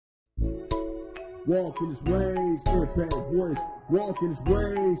Walk in his ways, impact voice. Walk in his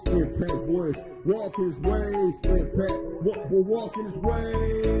ways, impact voice. Walk in his ways, impact. Walk in his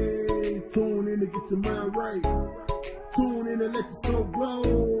ways. Tune in to get your mind right. Tune in and let your soul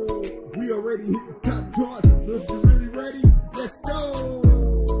glow. We already hit the top charts. If you really ready, let's go.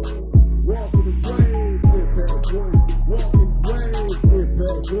 Walk in his ways, impact voice. Walk in his ways,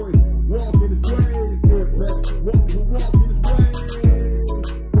 impact voice. Walk in his ways, impact. Walk in his ways.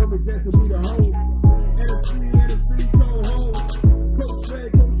 Perfect Jackson be the host. NC co-host. Coach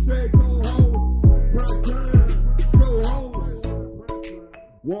co-host. Prime time, co-host.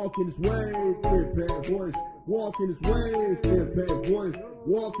 Walk in his ways, impact voice. Walk in his ways, impact voice.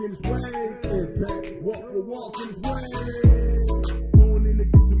 Walk in his ways, impact. Walk in his ways. Tune in to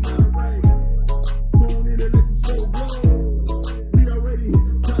get your mind right. Tune in and let your soul glow. We already hit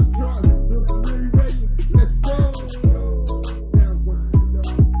the top charts. If you really ready, let's go. Now wind it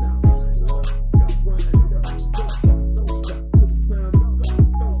up, now wind it up, wind it up. Don't stop, put the time aside.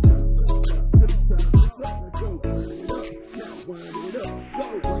 Don't stop, put the time aside. Go wind it up, now wind it up. Go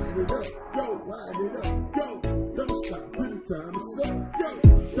wind it up, go wind it up. Go, don't stop, put the time aside. Go,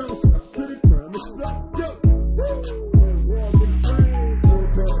 don't stop, put the time aside. Go, walk in his ways,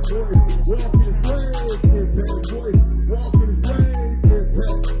 impact voice. Walk in his ways, impact voice. Walk in his ways, impact.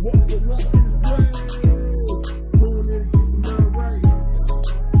 Walk in his ways. Tune in and get your mind right.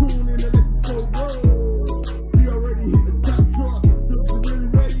 Tune in and let your soul grow. We already hit the top charts. So if you're really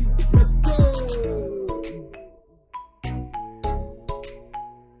ready, let's go.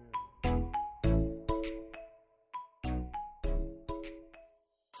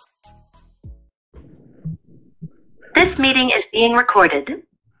 This meeting is being recorded.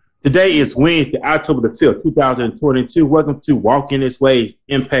 Today is Wednesday, October the 5th, 2022. Welcome to Walk in This Way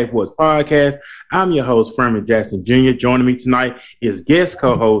Impact Voice Podcast. I'm your host, Furman Jackson Jr. Joining me tonight is guest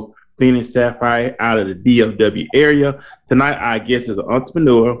co-host Phoenix Sapphire out of the DFW area. Tonight, our guest is an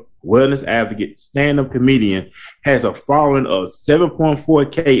entrepreneur, wellness advocate, stand-up comedian, has a following of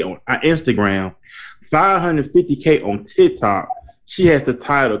 7.4K on Instagram, 550K on TikTok. She has the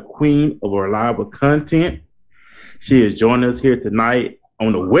title Queen of Reliable Content. She is joining us here tonight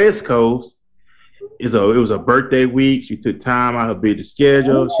on the West Coast. It was a birthday week. She took time out of her busy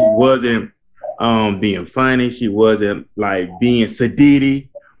schedule. She wasn't being funny. She wasn't like being sedity,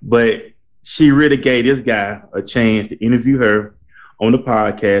 but she really gave this guy a chance to interview her on the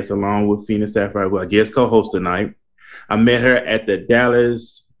podcast along with Phoenix Sapphire, who I guest co-host tonight. I met her at the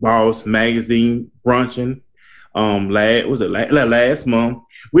Dallas Boss Magazine bruncheon last month.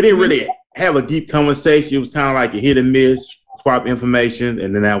 We didn't really have a deep conversation. It was kind of like a hit and miss, swap information,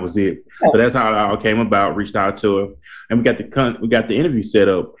 and then that was it. So that's how it all came about. Reached out to her, and we got the interview set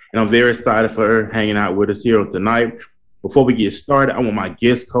up. And I'm very excited for her hanging out with us here tonight. Before we get started, I want my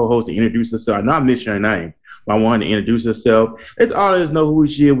guest co-host to introduce herself. I know I missed her name, but I want her to introduce herself. Let's all of us know who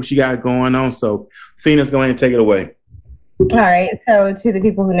she is, what she got going on. So, Phoenix, go ahead and take it away. All right. So, to the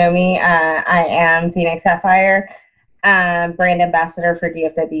people who know me, I am Phoenix Sapphire, brand ambassador for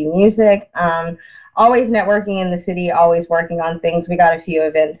DFW Music. Always networking in the city, always working on things. We got a few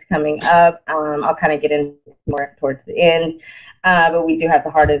events coming up. I'll kind of get into more towards the end. But we do have the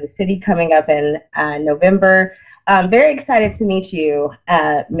Heart of the City coming up in November. Very excited to meet you,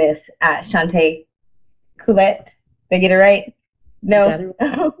 Miss Shantae Coulette. Did I get it right? No?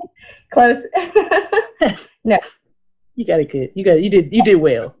 Close? No. You got it good. You did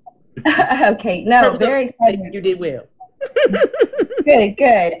well. Okay. No, very excited. You did well.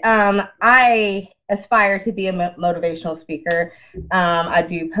 Good. I aspire to be a motivational speaker. I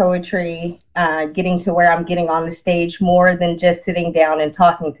do poetry, getting to where I'm getting on the stage more than just sitting down and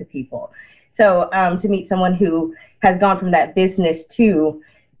talking to people. So to meet someone who has gone from that business to,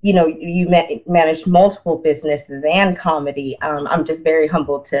 you managed multiple businesses and comedy, I'm just very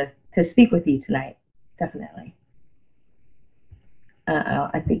humbled to speak with you tonight. Definitely.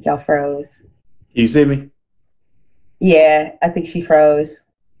 I think y'all froze. You see me? Yeah, I think she froze.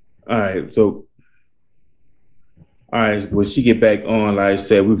 All right, when she get back on, like I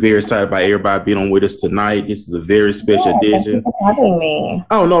said, we're very excited about everybody being on with us tonight. This is a very special edition. Thank you for having me.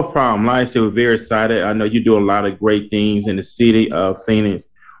 Oh, no problem. Like I said, we're very excited. I know you do a lot of great things in the city of Phoenix.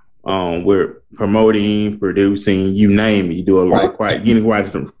 We're promoting, producing, you name it. You do a lot, getting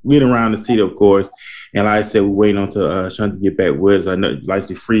around the city, of course. And like I said, we're waiting on to Shanti to get back with us. I know like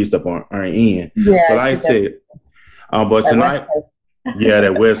she freezed up on our end. Yeah. But like I said, but tonight,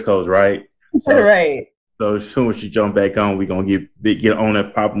 that West Coast, right? So, right. So as soon as she jump back on, we're going to get on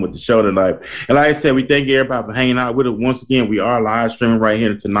that popping with the show tonight. And like I said, we thank everybody for hanging out with us. Once again, we are live streaming right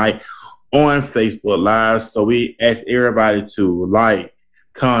here tonight on Facebook Live. So we ask everybody to like,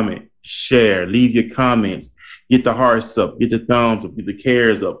 comment, share, leave your comments, get the hearts up, get the thumbs up, get the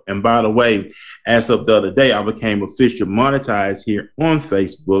cares up. And by the way, as of the other day, I became official monetized here on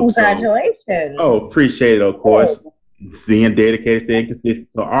Facebook. Congratulations. So, appreciate it, of course. Being dedicated, staying consistent.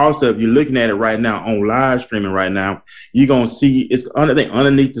 So also, if you're looking at it right now on live streaming right now, you're gonna see it's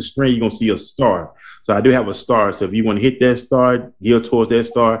underneath the screen. You're gonna see a star. So I do have a star. So if you want to hit that star, gear towards that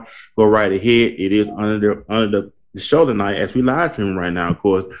star, go right ahead. It is under the show tonight as we live streaming right now. Of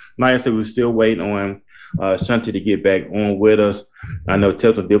course, like I said, we're still waiting on Shanti to get back on with us. I know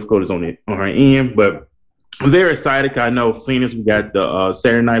technical difficulties on her end, but I'm very excited. I know Phoenix. We got the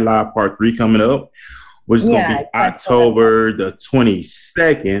Saturday Night Live Part 3 coming up, which is going to be October the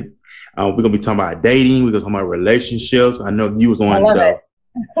 22nd. We're going to be talking about dating. We're going to talk about relationships. I know you was on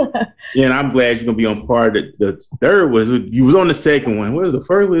yeah, and I'm glad you're going to be on part of the third. You was on the second one. What was the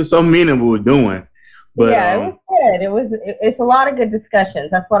first one? It was so many we were doing. But, yeah, it was good. It's a lot of good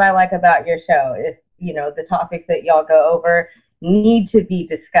discussions. That's what I like about your show. It's, the topics that y'all go over need to be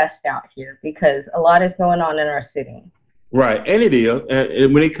discussed out here because a lot is going on in our city. Right, and it is.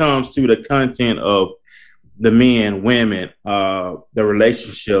 And when it comes to the content of the men, women, the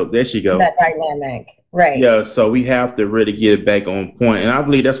relationship, there she goes. That dynamic, right. Yeah, so we have to really get back on point. And I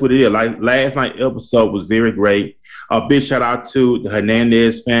believe that's what it is. Like last night's episode was very great. A big shout out to the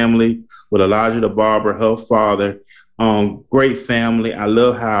Hernandez family with Elijah the barber, her father. Great family. I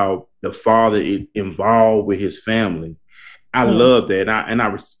love how the father is involved with his family. I love that. And I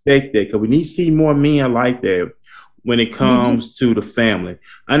respect that because we need to see more men like that when it comes to the family.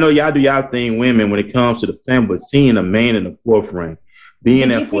 I know y'all do y'all thing, women, when it comes to the family, but seeing a man in the forefront, being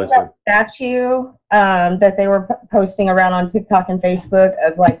that forefront. Did you see that statue that they were posting around on TikTok and Facebook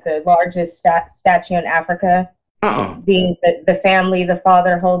of like the largest statue in Africa? Being the family, the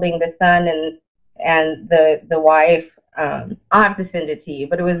father holding the son and the wife. I'll have to send it to you,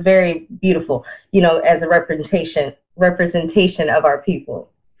 but it was very beautiful, as a representation of our people.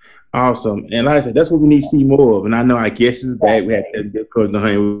 Awesome. And like I said, that's what we need to see more of. And I know our guest is back. We have to get we're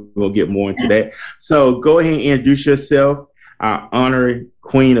going to get more into that. So go ahead and introduce yourself, our honorary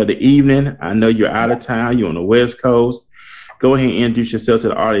queen of the evening. I know you're out of town. You're on the West Coast. Go ahead and introduce yourself to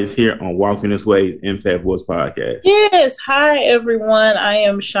the audience here on Walking This Way Impact Voice Podcast. Yes. Hi, everyone. I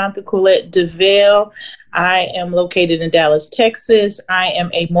am Shanta Colette DeVille. I am located in Dallas, Texas. I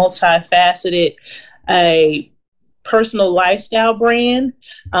am a multifaceted, personal lifestyle brand,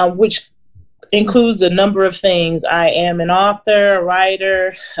 which includes a number of things. I am an author, a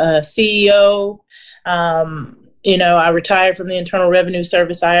writer, CEO. I retired from the Internal Revenue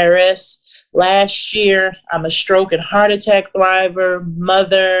Service, IRS, last year. I'm a stroke and heart attack thriver,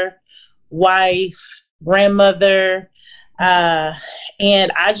 mother, wife, grandmother.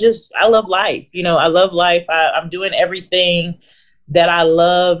 And I love life. I love life. I'm doing everything that I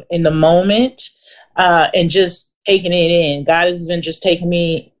love in the moment, and just taking it in. God has been just taking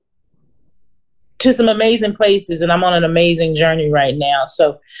me to some amazing places, and I'm on an amazing journey right now.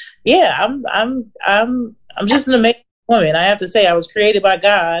 So, yeah, I'm just an amazing woman. I have to say, I was created by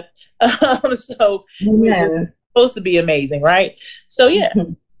God, so we're supposed to be amazing, right? So, yeah,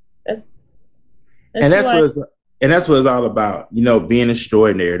 that's what it's all about. Being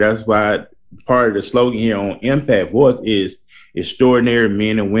extraordinary. That's why part of the slogan here on Impact Voice is extraordinary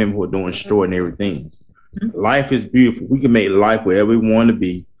men and women who are doing extraordinary things. Life is beautiful. We can make life whatever we want to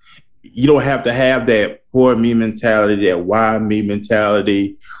be. You don't have to have that poor me mentality, that why me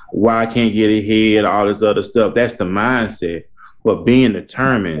mentality, why I can't get ahead, all this other stuff. That's the mindset. But being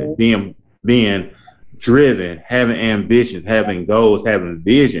determined, being driven, having ambition, having goals, having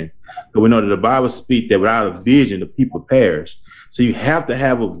vision. Because we know that the Bible speaks that without a vision, the people perish. So you have to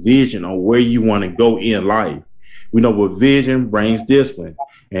have a vision on where you want to go in life. We know what vision brings discipline.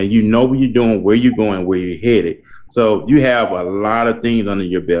 And you know what you're doing, where you're going, where you're headed. So you have a lot of things under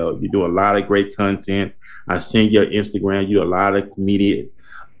your belt. You do a lot of great content. I seen your Instagram. You do a lot of comedic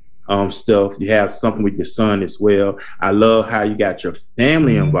stuff. You have something with your son as well. I love how you got your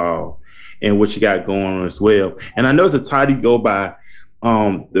family involved in what you got going on as well. And I know it's a title you go by,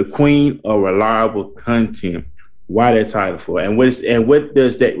 the Queen of Reliable Content. Why that title for? And where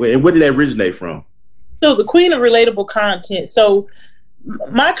did that originate from? So the Queen of Relatable Content. So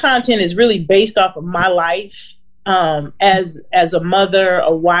my content is really based off of my life as a mother,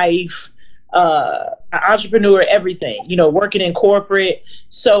 a wife, an entrepreneur, everything, working in corporate.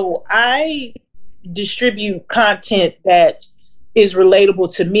 So I distribute content that is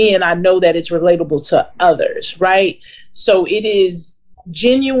relatable to me, and I know that it's relatable to others, right? So it is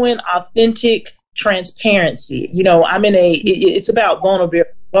genuine, authentic transparency. It's about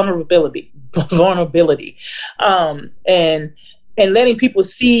vulnerability. And and letting people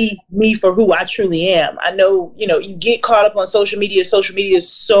see me for who I truly am. I know, you know, you get caught up on social media. Social media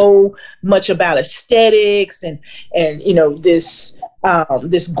is so much about aesthetics and you know, this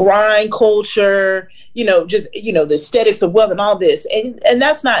grind culture, you know, just, you know, the aesthetics of wealth and all this. And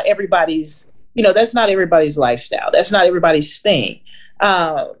that's not everybody's, you know, that's not everybody's lifestyle. That's not everybody's thing.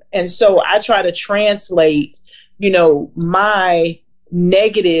 And so I try to translate, you know, my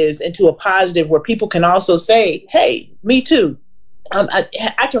negatives into a positive where people can also say, hey, me too.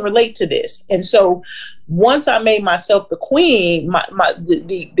 I can relate to this. And so once I made myself the queen,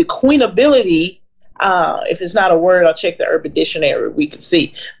 the queen ability, if it's not a word, I'll check the Urban Dictionary, we can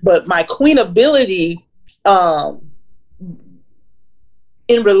see. But my queen ability in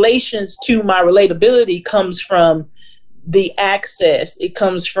relations to my relatability comes from the access. It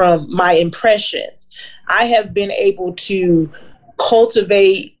comes from my impressions. I have been able to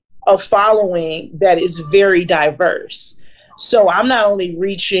cultivate a following that is very diverse. So I'm not only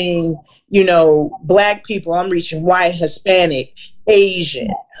reaching, you know, Black people, I'm reaching white, Hispanic, Asian,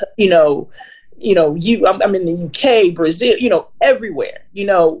 I'm in the UK, Brazil, you know, everywhere. You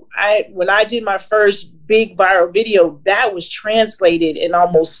know, when I did my first big viral video, that was translated in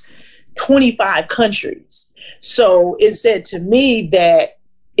almost 25 countries. So it said to me that,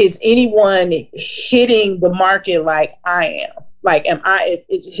 is anyone hitting the market like I am? Like,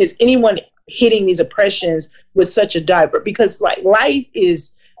 is anyone hitting these oppressions with such a diverse, because like life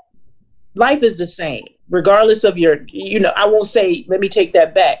is the same, regardless of your, you know, I won't say, let me take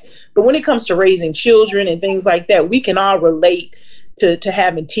that back. But when it comes to raising children and things like that, we can all relate to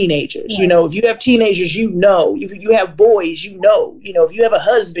having teenagers. Yeah. You know, if you have teenagers, you know, if you have boys, you know, if you have a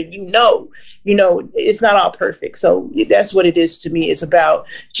husband, you know, it's not all perfect. So that's what it is to me. It's about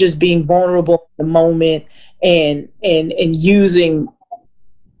just being vulnerable in the moment and using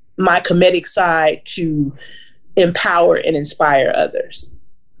my comedic side to empower and inspire others.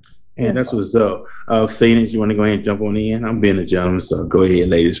 And that's what's up. Phoenix, you want to go ahead and jump on in? I'm being a gentleman, so go ahead,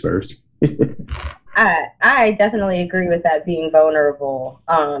 ladies first. I definitely agree with that, being vulnerable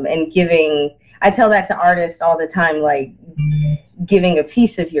and giving. I tell that to artists all the time, like giving a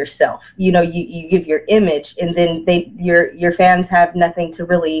piece of yourself. You know, you give your image, and then your fans have nothing to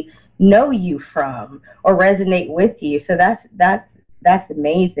really know you from or resonate with you. So that's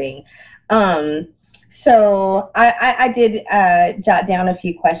amazing. So I did jot down a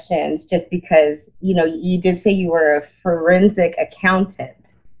few questions just because, you know, you did say you were a forensic accountant.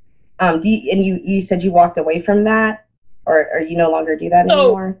 You said you walked away from that, or you no longer do that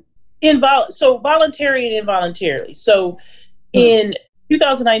anymore? So voluntary and involuntarily. So in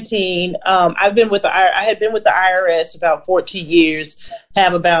 2019, I had been with the IRS about 14 years,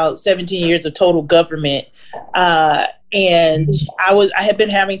 have about 17 years of total government. And I had been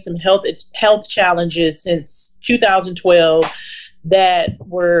having some health challenges since 2012 that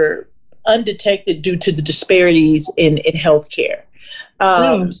were undetected due to the disparities in healthcare.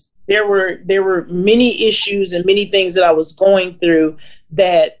 There were many issues and many things that I was going through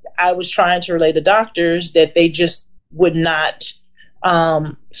that I was trying to relay to doctors that they just would not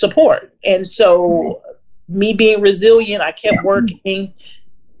support. And so me being resilient, I kept working,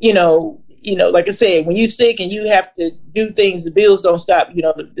 you know, like I said, when you're sick and you have to do things, the bills don't stop, you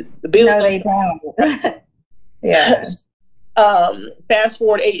know, the bills don't stop. Yeah. Fast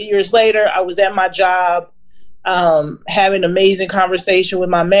forward 8 years later, I was at my job, having an amazing conversation with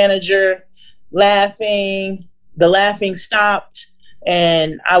my manager, laughing. The laughing stopped,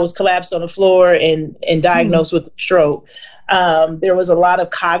 and I was collapsed on the floor and diagnosed with a stroke. There was a lot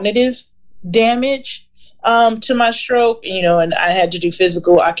of cognitive damage to my stroke, you know, and I had to do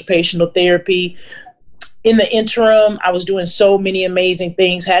physical occupational therapy. In the interim, I was doing so many amazing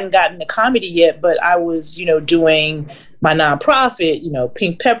things. Hadn't gotten to comedy yet, but I was, you know, doing my nonprofit, you know,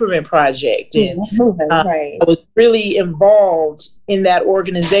 Pink Peppermint Project. And I was really involved in that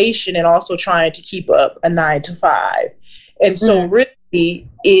organization and also trying to keep up a 9-to-5. And so really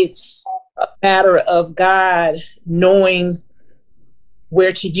it's a matter of God knowing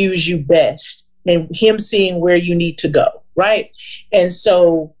where to use you best and him seeing where you need to go, right? And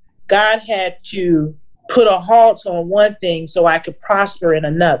so God had to put a halt on one thing so I could prosper in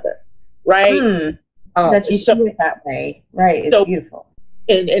another, right? That you see it that way, right? It's beautiful.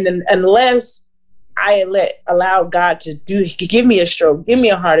 And unless I allowed God to give me a stroke, give me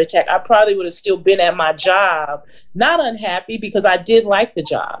a heart attack, I probably would have still been at my job, not unhappy because I did like the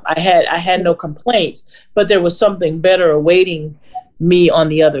job. I had no complaints, but there was something better awaiting me on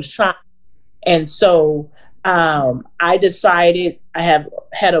the other side. And so I decided, I have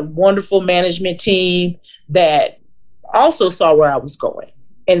had a wonderful management team that also saw where I was going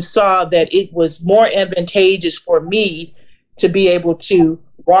and saw that it was more advantageous for me to be able to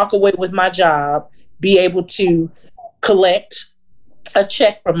walk away with my job, be able to collect a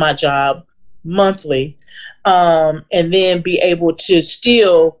check from my job monthly, and then be able to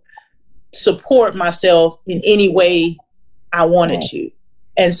still support myself in any way I wanted to.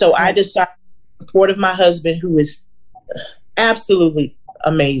 And so I decided to support my husband, who is absolutely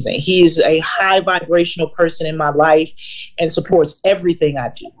amazing. He is a high vibrational person in my life and supports everything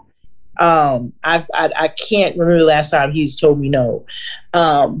I do. I can't remember the last time he's told me no.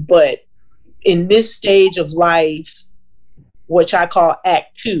 But in this stage of life, which I call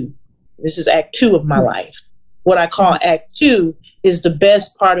Act 2, this is Act 2 of my life. What I call Act 2 is the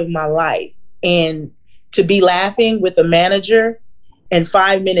best part of my life. And to be laughing with a manager and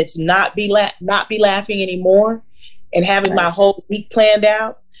 5 minutes not be laughing anymore, and having my whole week planned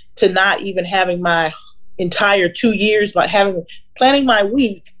out, to not even having my entire 2 years, but planning my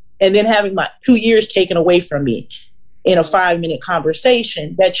week and then having my 2 years taken away from me in a 5-minute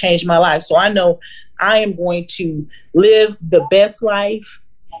conversation, that changed my life. So I know I am going to live the best life,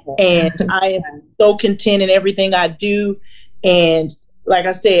 and I am so content in everything I do. And like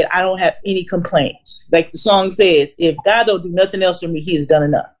I said, I don't have any complaints. Like the song says, if God don't do nothing else for me, he's done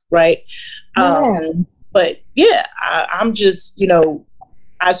enough, right? But yeah, I'm just,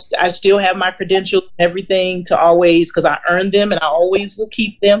 I still have my credentials and everything to always, because I earned them and I always will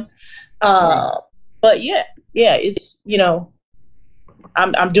keep them. But yeah, it's,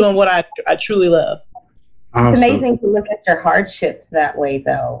 I'm doing what I truly love. Awesome. It's amazing to look at your hardships that way,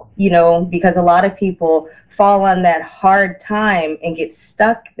 though, because a lot of people fall on that hard time and get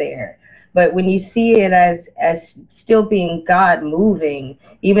stuck there. But when you see it as still being God moving,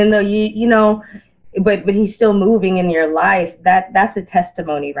 even though but he's still moving in your life, that's a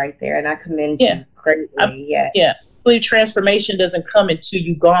testimony right there. And I commend you greatly. Yeah. Transformation doesn't come until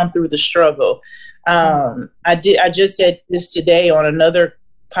you've gone through the struggle. I just said this today on another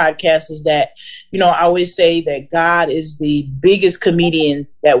podcast, is that, I always say that God is the biggest comedian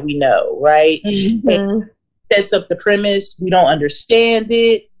that we know, right? Mm-hmm. And sets up the premise. We don't understand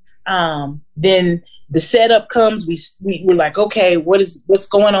it. Then the setup comes. We're like, okay, what's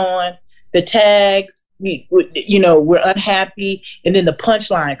going on? The tags, we're unhappy. And then the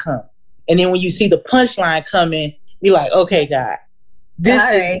punchline comes. And then when you see the punchline coming, you're like, okay, God, this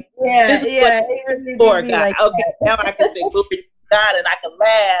is what for, God. Like okay, now I can say glory to God, and I can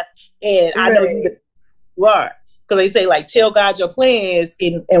laugh, and I know you are. Because they say, like, tell God your plans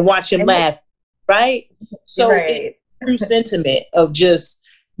and watch him laugh, right? So it's a true sentiment of just,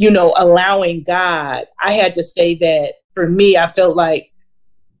 allowing God. I had to say that for me, I felt like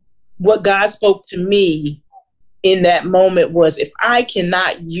what God spoke to me in that moment was, if I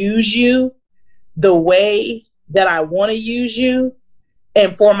cannot use you the way that I want to use you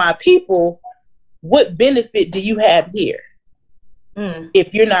and for my people, what benefit do you have here?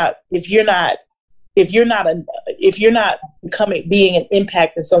 If you're not being an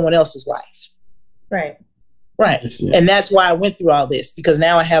impact in someone else's life. Right. Yeah. And that's why I went through all this, because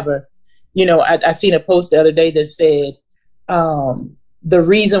now I have I seen a post the other day that said, the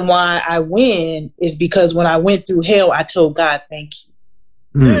reason why I win is because when I went through hell, I told God, thank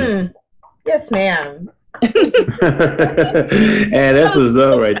you. Yes, ma'am. And that's what's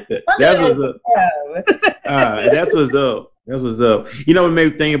up right there. That's what's up. That's what's up. That's what's up. What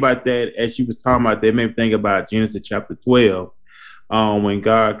made me think about that, as you was talking about that, it made me think about Genesis chapter 12, when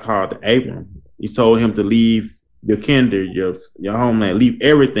God called Abram. He told him to leave your kindred, your homeland, leave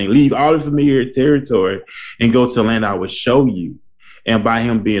everything, leave all the familiar territory, and go to a land I will show you. And by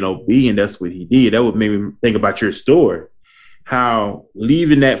him being obedient, that's what he did. That would make me think about your story, how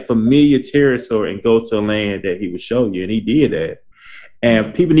leaving that familiar territory and go to a land that he would show you. And he did that.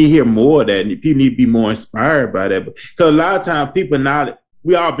 And people need to hear more of that. And people need to be more inspired by that. Because a lot of times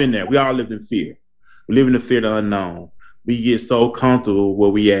we all been there. We all lived in fear. We live in the fear of the unknown. We get so comfortable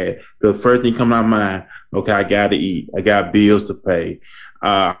where we at. The first thing come to our mind, okay, I got to eat. I got bills to pay.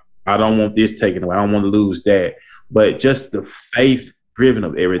 I don't want this taken away. I don't want to lose that. But just the faith driven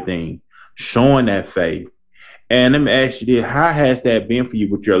of everything, showing that faith. And let me ask you this, how has that been for you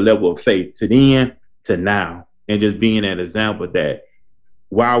with your level of faith to then to now? And just being an example that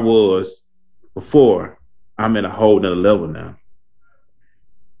where I was before, I'm at a whole nother level now.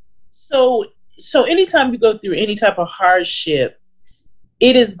 So anytime you go through any type of hardship,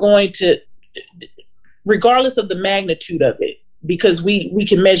 it is going to, regardless of the magnitude of it, because we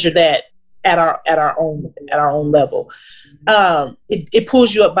can measure that at our own level. It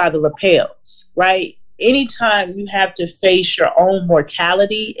pulls you up by the lapels, right? Anytime you have to face your own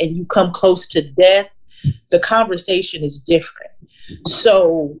mortality and you come close to death, the conversation is different.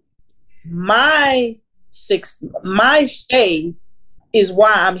 So my my faith is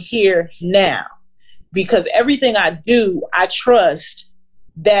why I'm here now, because everything I do, I trust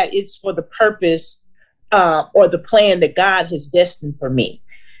that it's for the purpose or the plan that God has destined for me.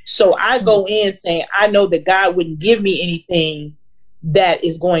 So I go in saying, I know that God wouldn't give me anything that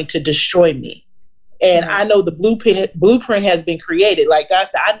is going to destroy me. And I know the blueprint has been created. Like God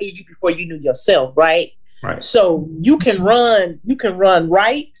said, I knew you before you knew yourself, right? Right. So you can run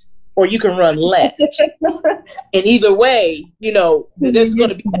right or you can run left. And either way, you know, there's going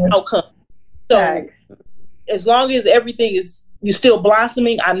to be an outcome. So as long as everything is you're still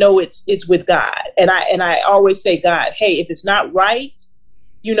blossoming, I know it's with God. And I always say, God, hey, if it's not right,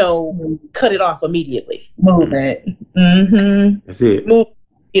 you know, cut it off immediately. Move it. That's it. Move,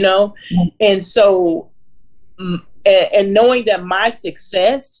 you know? And so, and knowing that my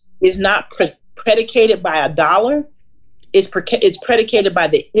success is not predicated by a dollar, it's predicated by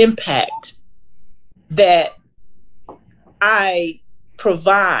the impact that I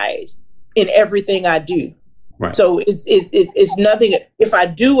provide in everything I do. Right. So it's nothing. If I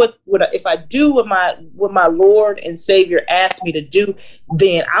do what my Lord and Savior asked me to do,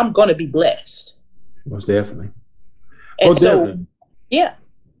 then I'm going to be blessed. Most definitely. And definitely. Yeah.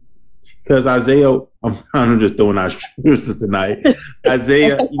 Because Isaiah, I'm just throwing out scriptures tonight.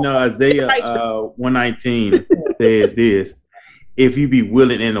 Isaiah 119 says this: if you be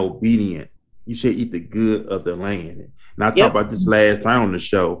willing and obedient, you should eat the good of the land. And I talked about this last time on the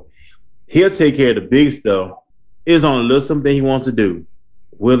show. He'll take care of the big stuff. It's on a little something he wants to do,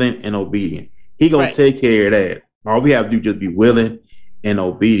 willing and obedient. He gonna take care of that. All we have to do is just be willing and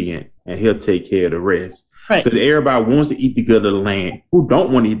obedient, and he'll take care of the rest. Because everybody wants to eat the good of the land. Who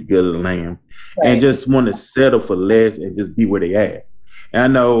don't want to eat the good of the land, and just want to settle for less and just be where they at. And I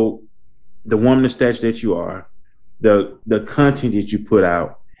know the woman of stature that you are, the content that you put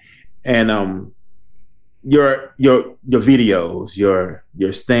out, and your videos,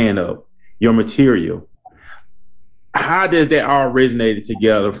 your stand up, your material. How does that all resonate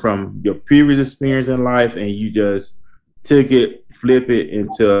together from your previous experience in life, and you just took it, flip it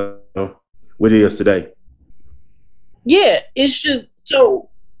into what it is today? Yeah, it's just so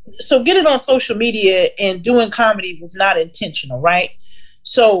getting on social media and doing comedy was not intentional, right?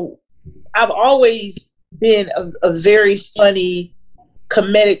 So I've always been a very funny,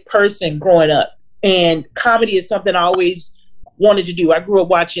 comedic person growing up, and comedy is something I always wanted to do. I grew up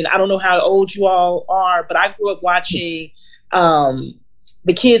watching, I don't know how old you all are, but I grew up watching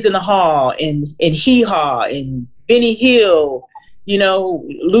The Kids in the Hall and Hee Haw and Benny Hill, you know,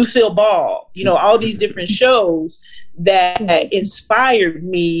 Lucille Ball, you know, all these different shows that inspired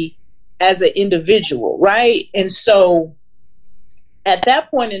me as an individual, right? And so at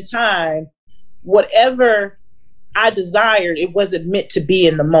that point in time, whatever I desired, it wasn't meant to be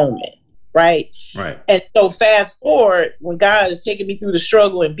in the moment. Right. And so fast forward, when God is taking me through the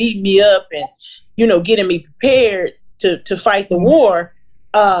struggle and beating me up and, you know, getting me prepared to fight the war,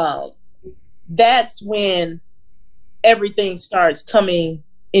 that's when everything starts coming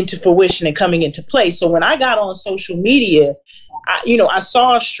into fruition and coming into place. So when I got on social media, I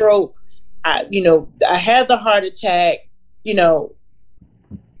saw a stroke. I had the heart attack. You know,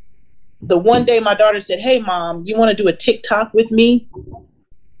 the one day my daughter said, "Hey, Mom, you want to do a TikTok with me?"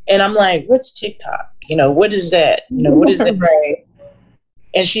 And I'm like, "What's TikTok? You know, what is that? You know, what is that?" Right.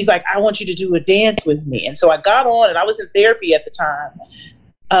 And she's like, "I want you to do a dance with me." And so I got on, and I was in therapy at the time.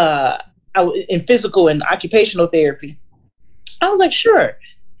 I was in physical and occupational therapy. I was like, "Sure."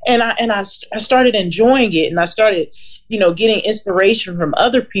 And I started enjoying it, and I started, you know, getting inspiration from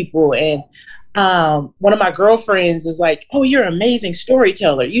other people. And one of my girlfriends is like, "Oh, you're an amazing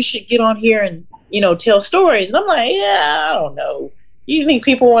storyteller. You should get on here and, you know, tell stories." And I'm like, "Yeah, I don't know. You think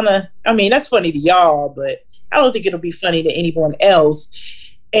people want to, I mean, that's funny to y'all, but I don't think it'll be funny to anyone else."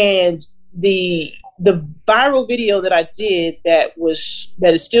 And the viral video that I did that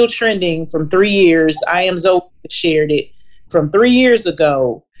is still trending from 3 years, I Am Zoe shared it from 3 years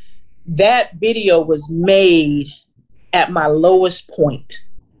ago. That video was made at my lowest point.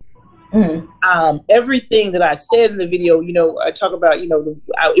 Everything that I said in the video, you know, I talk about, you know,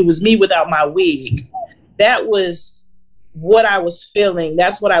 it was me without my wig. That was what I was feeling.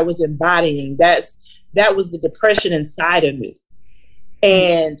 That's what I was embodying. That was the depression inside of me.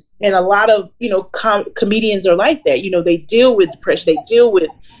 And a lot of, you know, comedians are like that. You know, they deal with depression. They deal with,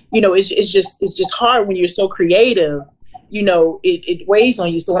 you know, it's just hard when you're so creative. You know, it weighs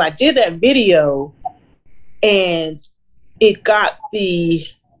on you. So when I did that video and it got the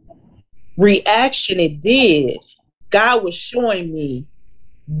reaction it did, God was showing me,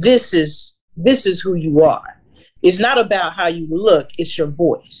 this is who you are. It's not about how you look, it's your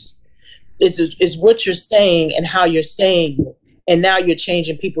voice. It's what you're saying and how you're saying it. And now you're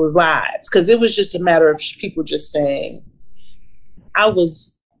changing people's lives. Because it was just a matter of people just saying, I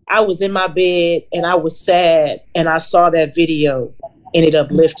was in my bed and I was sad and I saw that video and it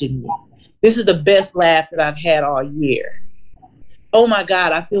uplifted me. This is the best laugh that I've had all year. Oh my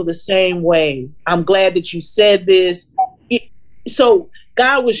God, I feel the same way. I'm glad that you said this. So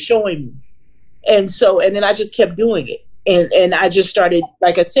God was showing me. And then I just kept doing it. And I just started,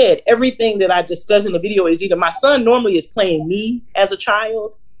 like I said, everything that I discuss in the video is either my son normally is playing me as a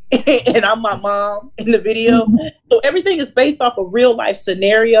child and I'm my mom in the video. So everything is based off a real life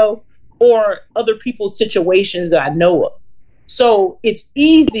scenario or other people's situations that I know of. So it's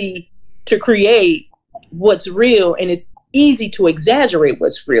easy to create what's real and it's easy to exaggerate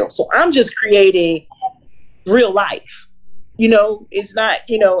what's real. So I'm just creating real life. It's not,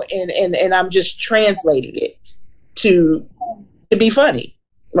 and I'm just translating it to be funny,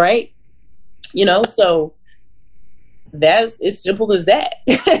 right? So that's as simple as that.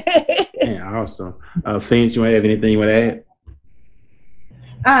 Yeah, awesome. Phoenix, you want to have anything you want to add?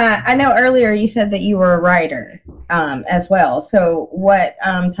 I know earlier you said that you were a writer as well. So what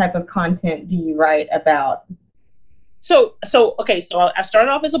type of content do you write about? So I started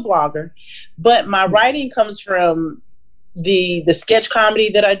off as a blogger, but my writing comes from the sketch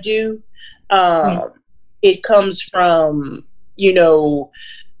comedy that I do. It comes from, the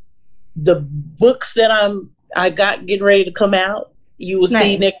books that I got getting ready to come out. You will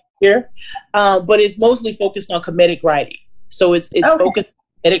see next year. But it's mostly focused on comedic writing. So it's focused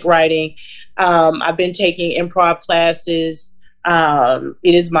on comedic writing. I've been taking improv classes.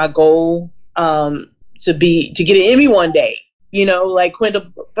 It is my goal to get an Emmy one day, like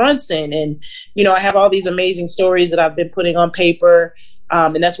Quinta Brunson. And, I have all these amazing stories that I've been putting on paper.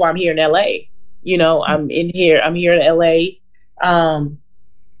 And that's why I'm here in LA. I'm here in LA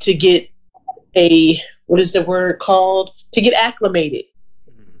to get what is the word called? To get acclimated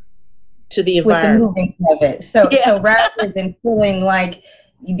to the environment. With the moving of it. So rather than feeling like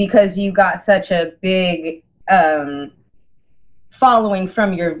because you got such a big following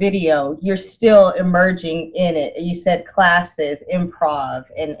from your video, you're still emerging in it. You said classes, improv,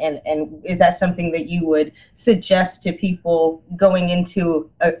 and is that something that you would suggest to people going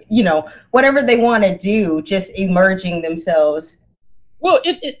into, whatever they want to do, just emerging themselves? Well,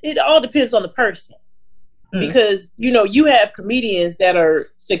 it all depends on the person. Because, you have comedians that are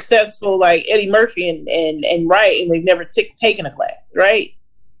successful like Eddie Murphy and write, and they've never taken a class, right?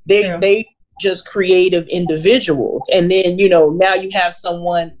 They just creative individuals. And then, now you have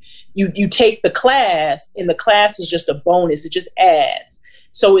someone, you take the class and the class is just a bonus. It just adds.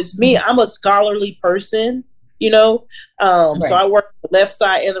 So it's me, I'm a scholarly person, right. So I work the left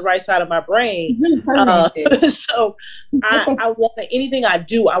side and the right side of my brain. So I want anything I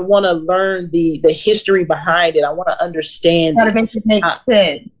do, I want to learn the history behind it. I want to understand. Gotta make it make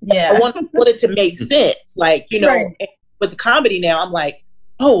sense. Yeah. I want it to make sense. Like, with the comedy now, I'm like,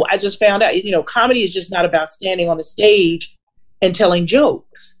 oh, I just found out, comedy is just not about standing on the stage and telling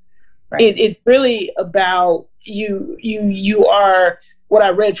jokes. Right. It's really about you are what I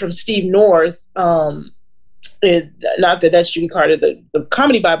read from Steve North. Not that that's Judy Carter, the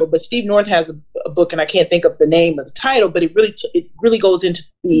comedy Bible, but Steve North has a book, and I can't think of the name of the title, but it really goes into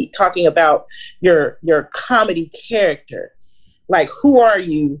talking about your comedy character. Like, who are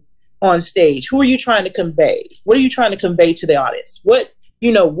you on stage? Who are you trying to convey? What are you trying to convey to the audience? What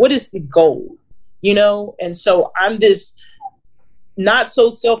is the goal? And so I'm this not so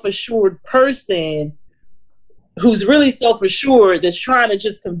self-assured person who's really self-assured that's trying to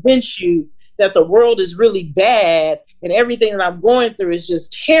just convince you that the world is really bad and everything that I'm going through is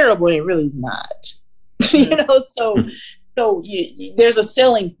just terrible, and it really is not. So there's a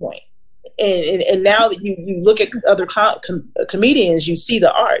selling point. And now that you look at other comedians, you see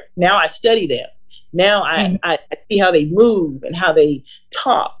the art. Now I study them. Now I see how they move and how they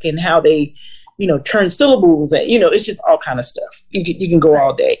talk and how they, turn syllables, and it's just all kind of stuff. You can go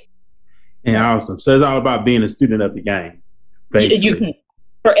all day. Yeah, awesome. So it's all about being a student of the game. You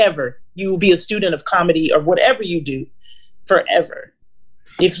forever. You will be a student of comedy or whatever you do forever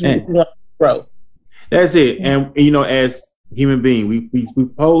if you want to grow. That's it. And as human beings, we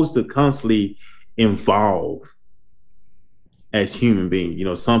supposed to constantly evolve as human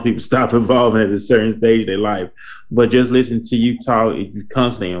beings. Some people stop evolving at a certain stage of their life, but just listen to you talk, you're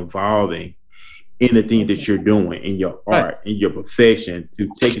constantly evolving in the thing that you're doing, in your art, in your profession, to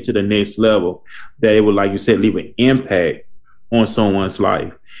take it to the next level, that it will, like you said, leave an impact on someone's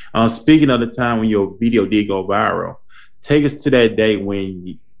life. Speaking of the time when your video did go viral, take us to that day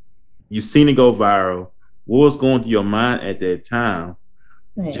when you seen it go viral. What was going through your mind at that time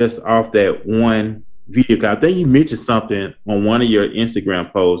just off that one video. I think you mentioned something on one of your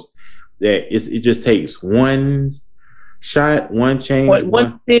Instagram posts that it just takes one shot, one change,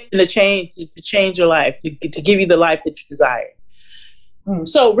 one thing to change your life, to give you the life that you desire.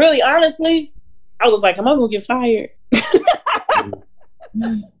 So really, honestly, I was like, am I gonna get fired?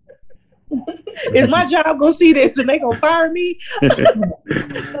 Is my job gonna see this and they gonna fire me?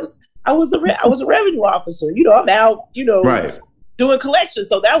 I was a revenue officer. I'm out, right, doing collections.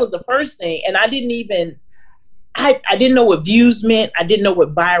 So that was the first thing. And I didn't know what views meant. I didn't know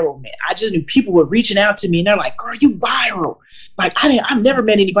what viral meant. I just knew people were reaching out to me and they're like, girl, you viral. Like, I've never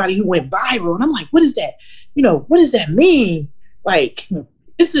met anybody who went viral. And I'm like, what is that? What does that mean? Like,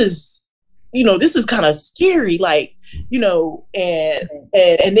 this is kind of scary. Like,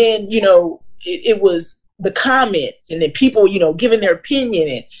 and then, it was the comments and then people, giving their opinion,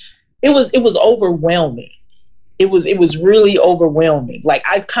 and it was overwhelming. It was really overwhelming. Like,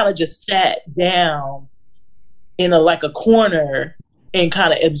 I kind of just sat down in a corner and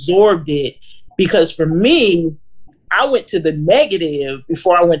kind of absorbed it, because for me, I went to the negative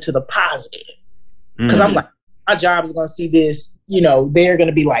before I went to the positive. Because I'm like, my job is going to see this, they're going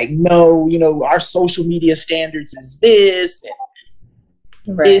to be like, no, our social media standards is this.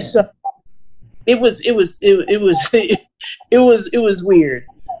 Right. It was weird.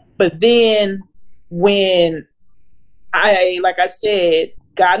 But then when like I said,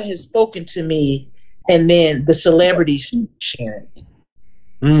 God has spoken to me, and then the celebrities sharing it.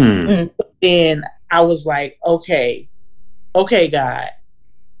 So then I was like, okay, God,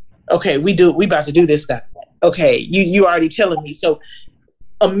 okay, we about to do this, God. Okay, you already telling me. So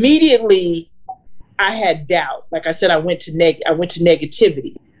immediately I had doubt. Like I said, I went to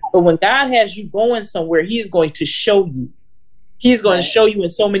negativity. But when God has you going somewhere, He is going to show you. He's going to show you in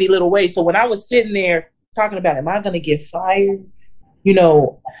so many little ways. So when I was sitting there talking about, am I going to get fired?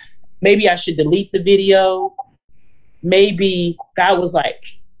 Maybe I should delete the video. Maybe God was like,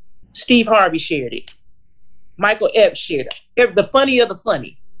 Steve Harvey shared it. Michael Epps shared it. The funny of the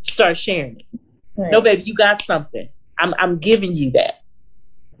funny start sharing it. Right. No, baby, you got something. I'm giving you that.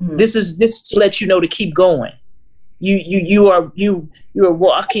 This is to let you know to keep going. You are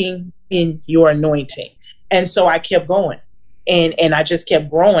walking in your anointing. And so I kept going, and I just kept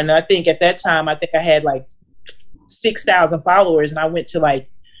growing. And I think at that time, I had like 6,000 followers, and I went to like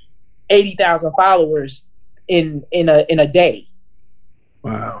 80,000 followers in a day.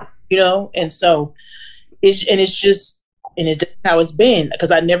 Wow. And so it's just how it's been,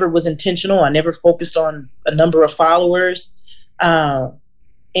 because I never was intentional. I never focused on a number of followers.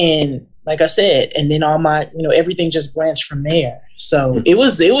 And like I said, and then all my, everything just branched from there. So it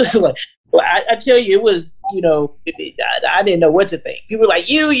was like, I tell you, it was, I didn't know what to think. People were like,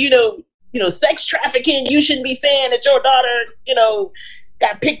 sex trafficking, you shouldn't be saying that your daughter,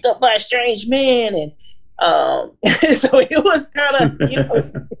 got picked up by a strange man. And so it was kind of,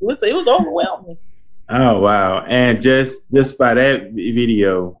 it was overwhelming. Oh, wow. And just by that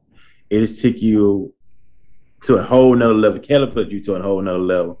video, it just took you to a whole nother level. Kelly put you to a whole nother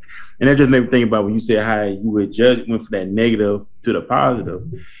level. And that just made me think about when you said how you went from that negative to the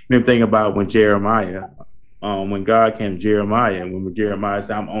positive. Made me think about when Jeremiah, when God came to Jeremiah, and when Jeremiah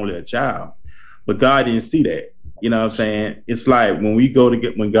said, I'm only a child. But God didn't see that. You know what I'm saying? It's like when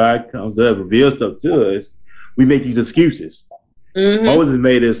when God comes up, reveals stuff to us, we make these excuses. Moses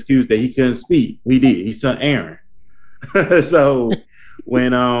made an excuse that he couldn't speak. He did. His son Aaron. So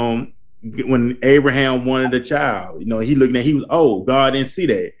when Abraham wanted a child, he was old. God didn't see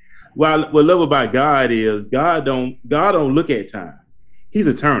that. What I love about God is God don't look at time. He's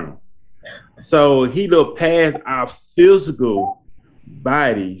eternal. So He look past our physical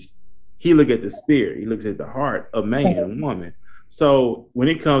bodies. He look at the spirit. He looks at the heart of man and woman. So when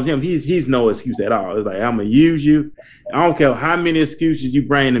it comes to Him, he's no excuse at all. It's like, I'm gonna use you. I don't care how many excuses you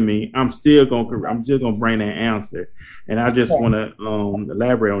bring to me. I'm still gonna bring that answer. And I just want to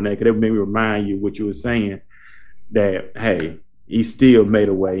elaborate on that, because it made me remind you what you were saying, that hey, He still made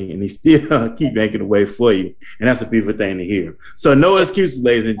a way, and He still keep making a way for you, and that's a beautiful thing to hear. So no excuses,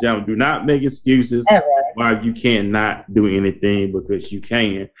 ladies and gentlemen. Do not make excuses why you cannot do anything, because you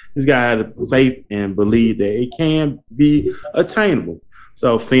can. You just gotta have faith and believe that it can be attainable.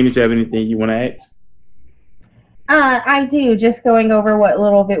 So, Phoenix, you have anything you want to ask? I do. Just going over what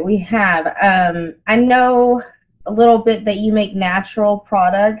little bit we have. I know a little bit that you make natural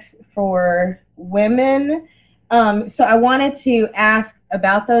products for women. So I wanted to ask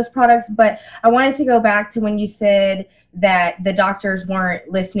about those products, but I wanted to go back to when you said that the doctors weren't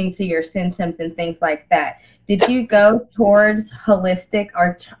listening to your symptoms and things like that. Did you go towards holistic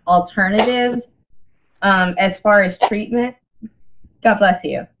alternatives as far as treatment? God bless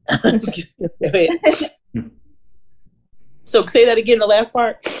you. So say that again, the last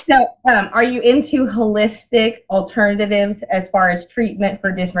part. So, are you into holistic alternatives as far as treatment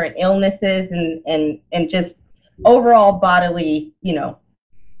for different illnesses and just overall bodily,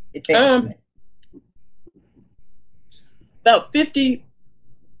 advancement? About 50,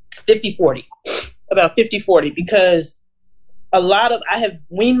 40. About 50, 40, because I have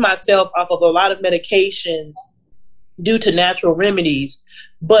weaned myself off of a lot of medications due to natural remedies,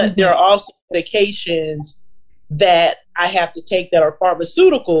 but there are also medications that I have to take that are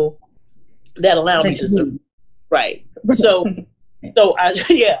pharmaceutical that allow me to survive. Right. So I,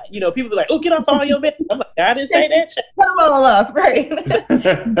 people be like, oh, can I follow your meds? I'm like, I didn't say that. Come all up, right?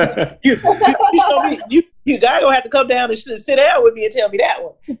 you guys gonna have to come down and sit down with me and tell me that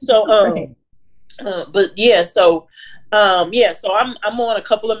one. So, so I'm on a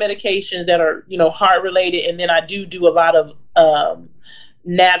couple of medications that are, heart related. And then I do a lot of,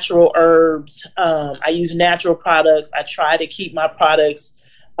 natural herbs. I use natural products. I try to keep my products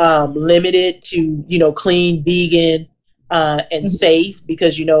limited to clean, vegan, and safe,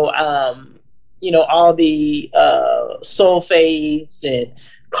 because all the sulfates and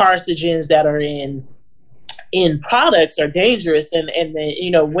carcinogens that are in products are dangerous, and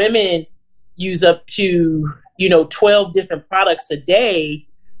women use up to 12 different products a day,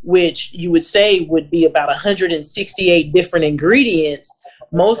 which you would say would be about 168 different ingredients.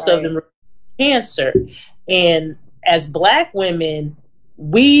 Most of them are cancer. And as Black women,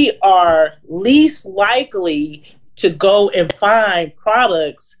 we are least likely to go and find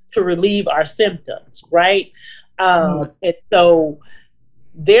products to relieve our symptoms, right? And so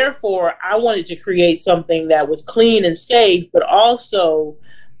therefore, I wanted to create something that was clean and safe, but also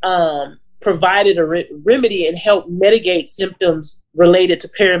provided a remedy and helped mitigate symptoms related to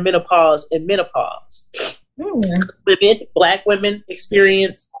perimenopause and menopause. Black women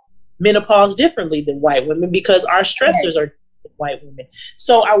experience menopause differently than white women because our stressors are different than white women.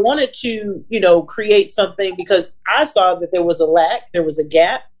 So I wanted to, create something because I saw that there was a lack, there was a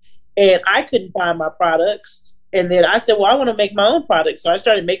gap, and I couldn't find my products. And then I said, well, I want to make my own products. So I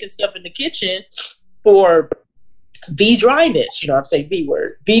started making stuff in the kitchen for V dryness, I'm saying V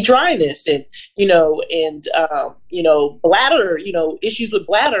word, V dryness, and bladder, issues with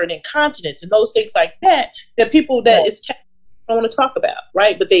bladder and incontinence and those things like that people that don't want to talk about,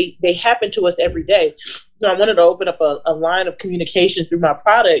 right? But they happen to us every day. So I wanted to open up a line of communication through my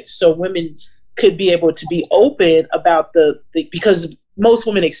products so women could be able to be open about because most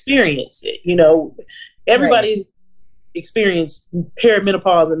women experience it, everybody's experienced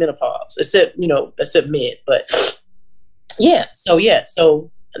perimenopause and menopause, except men, but so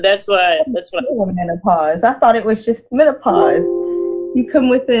that's why menopause. I thought it was just menopause. You come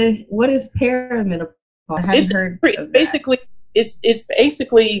with what is perimenopause? I haven't heard of basically that. It's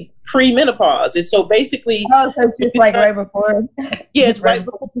basically pre-menopause. It's so basically so it's just like right before. Yeah, it's right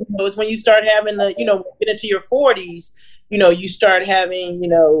before. It's when you start having get into your 40s, you start having,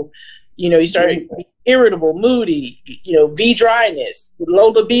 you start being irritable, moody, V dryness, low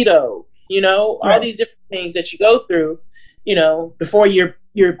libido, all these different things that you go through, before your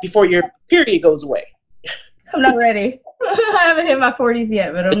period goes away. I'm not ready. I haven't hit my 40s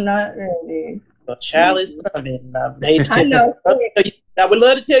yet, but I'm not ready. A child is coming. I know. I would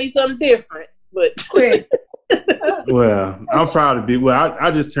love to tell you something different, but quick. Well, I'm proud to be. Well,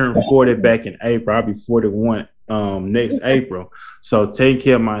 I just turned 40 back in April. I'll be 41 next April. So taking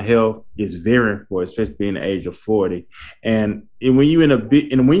care of my health is very important, especially being the age of 40. And when you're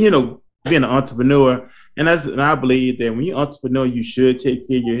being an entrepreneur, and I believe that when you're an entrepreneur, you should take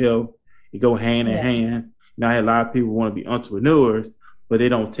care of your health. You go hand in hand. Now, a lot of people want to be entrepreneurs, but they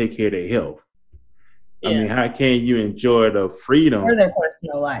don't take care of their health. Yeah. I mean, how can you enjoy the freedom or their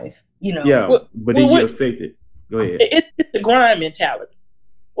personal life? Yeah, but then you affect it. Go ahead. It's the grind mentality.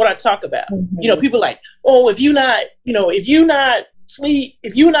 What I talk about. People like, oh, if you're not sleep,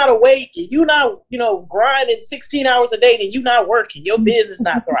 if you're not awake, if you're not, grinding 16 hours a day, then you're not working. Your business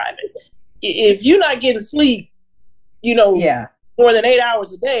not thriving. If you're not getting sleep, more than 8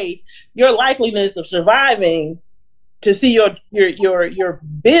 hours a day, your likeliness of surviving to see your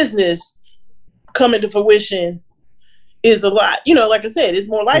business come into fruition is a lot. Like I said, it's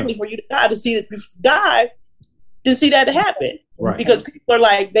more likely for you to die than see that happen. Right. Because people are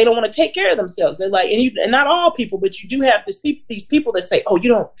like, they don't want to take care of themselves. They're like, and not all people, but you do have these people that say, oh, you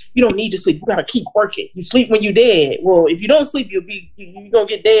don't need to sleep. You gotta keep working. You sleep when you're dead. Well, if you don't sleep, you're gonna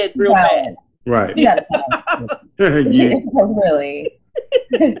get dead real fast. Right. Really.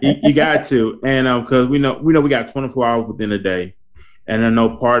 You got to, and because we know we got 24 hours within a day, and I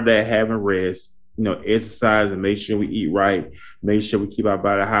know part of that having rest. exercise and make sure we eat right, make sure we keep our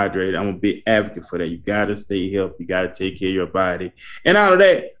body hydrated. I'm a big advocate for that. You got to stay healthy. You got to take care of your body. And out of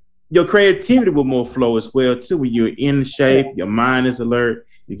that, your creativity will more flow as well, too. When you're in shape, your mind is alert,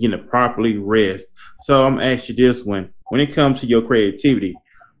 you're getting to properly rest. So I'm going to ask you this one. When it comes to your creativity,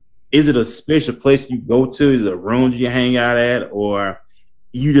 is it a special place you go to? Is it a room you hang out at? Or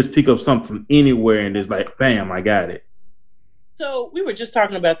you just pick up something from anywhere and it's like, bam, I got it? So we were just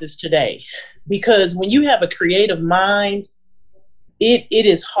talking about this today, because when you have a creative mind, it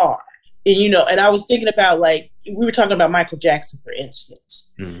is hard. And, and I was thinking about, like, we were talking about Michael Jackson, for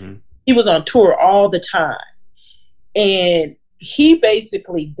instance. Mm-hmm. He was on tour all the time. And he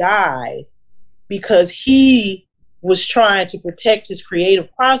basically died because he was trying to protect his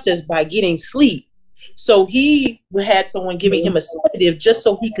creative process by getting sleep. So he had someone giving him a sedative just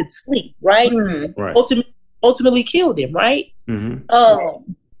so he could sleep, right? Mm-hmm. Right. Ultimately killed him, right?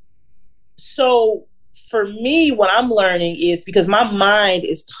 Mm-hmm. So for me, what I'm learning is, because my mind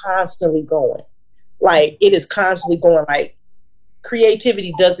is constantly going, like it is constantly going, like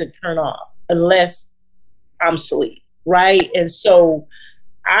creativity doesn't turn off unless I'm asleep, right? And so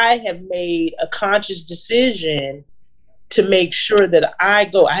I have made a conscious decision to make sure that I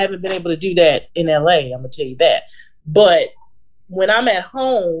haven't been able to do that in LA, I'm gonna tell you that. But when I'm at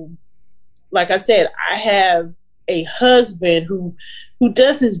home, like I said, I have a husband who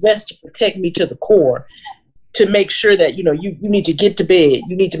does his best to protect me to the core, to make sure that, you need to get to bed.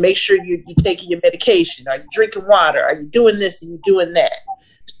 You need to make sure you're taking your medication. Are you drinking water? Are you doing this and you doing that?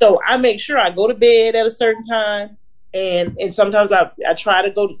 So I make sure I go to bed at a certain time. And sometimes I try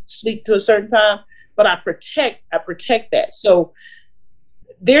to go to sleep to a certain time, but I protect that. So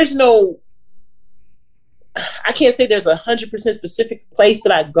I can't say there's 100% specific place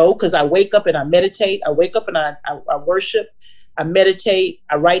that I go, because I wake up and I meditate. I wake up and I worship. I meditate.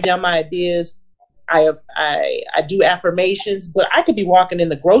 I write down my ideas. I do affirmations. But I could be walking in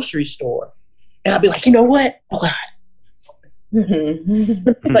the grocery store and I'll be like, you know what? Oh God.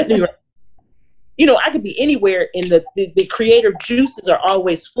 Mm-hmm. But I could be anywhere, and the creative juices are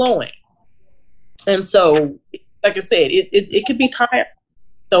always flowing. And so, like I said, it could be tired.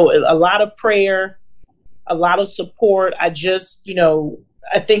 So a lot of prayer, a lot of support. I just,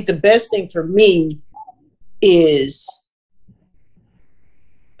 I think the best thing for me is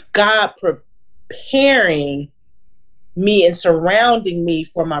God preparing me and surrounding me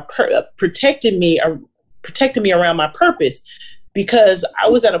for my protecting me around my purpose. Because I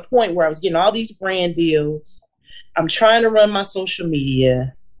was at a point where I was getting all these brand deals. I'm trying to run my social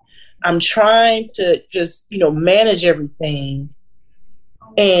media. I'm trying to just, manage everything.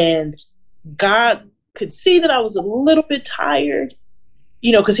 And God could see that I was a little bit tired,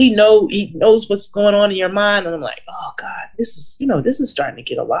 because he knows what's going on in your mind. And I'm like, oh God, this is starting to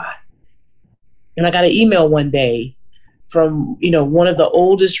get a lot. And I got an email one day from, one of the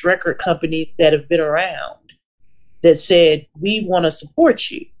oldest record companies that have been around, that said, we want to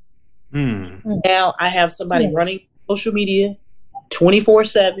support you. Mm. Now I have somebody running social media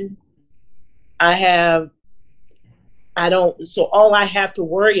 24/7. So all I have to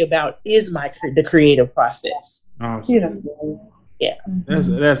worry about is the creative process. Awesome. Yeah.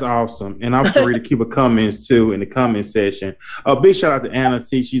 That's awesome. And I'm free to keep a comments too in the comment section. A big shout out to Anna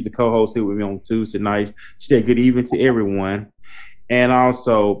C. She's the co-host here with me on Tuesday night. She said good evening to everyone. And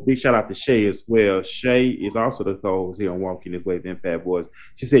also, big shout out to Shay as well. Shay is also the co-host here on Walking This Way with Impact Voice.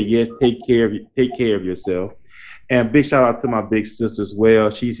 She said, yes, take care of yourself. And big shout out to my big sister as well.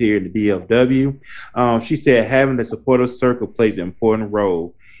 She's here in the DFW. She said, having a supportive circle plays an important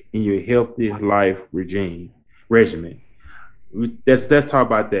role in your healthy life regimen. Let's talk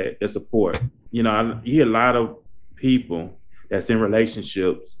about that, the support. You hear a lot of people that's in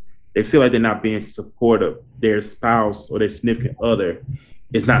relationships, they feel like they're not being supportive. Their spouse or their significant other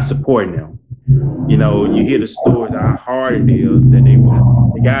is not supporting them. You hear the stories how hard it is that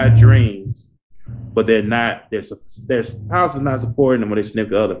they got dreams, but they're not. Their spouse is not supporting them or their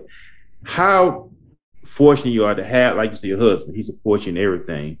significant other. How fortunate you are to have, like you say, your husband. He supports you in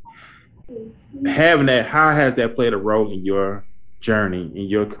everything. Having that, how has that played a role in your journey, in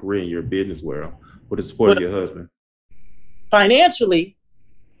your career, in your business world, with the support of your husband? Financially,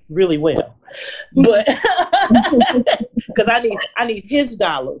 really well, but because I need his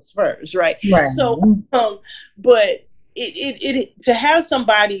dollars first, right? So but it to have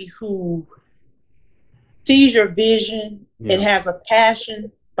somebody who sees your vision and has a passion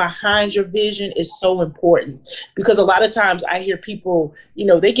behind your vision is so important. Because a lot of times I hear people,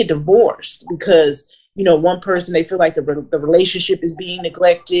 they get divorced because one person, they feel like the relationship is being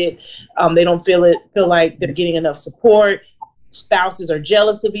neglected. They don't feel like they're getting enough support. spouses are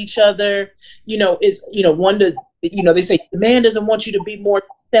jealous of each other. It's, one does, they say the man doesn't want you to be more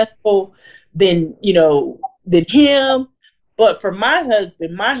successful than him. But for my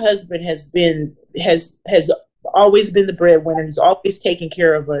husband has always been the breadwinner. He's always taken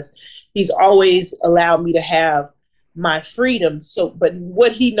care of us. He's always allowed me to have my freedom. So, but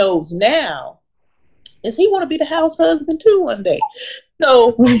what he knows now is he want to be the house husband too one day.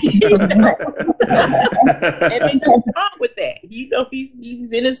 So, and there's nothing wrong with that.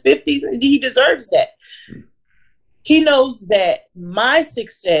 He's in his 50s and he deserves that. He knows that my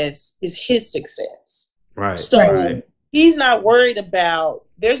success is his success. Right. So he's not worried about,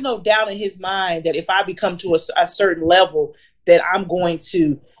 there's no doubt in his mind that if I become to a certain level that I'm going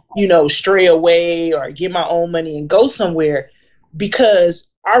to, stray away or get my own money and go somewhere, because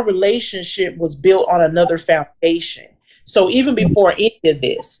our relationship was built on another foundation. So even before any of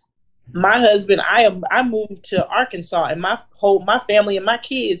this, my husband, I moved to Arkansas, and my family and my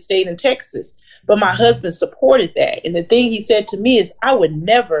kids stayed in Texas. But my husband supported that. And the thing he said to me is, I would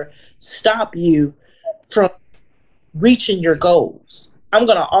never stop you from reaching your goals. I'm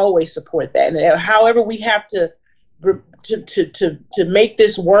going to always support that. And however we have to make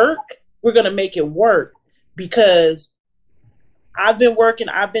this work, we're going to make it work, because I've been working,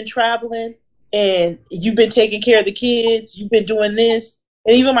 I've been traveling, and you've been taking care of the kids. You've been doing this.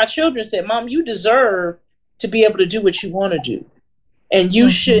 And even my children said, Mom, you deserve to be able to do what you want to do. And you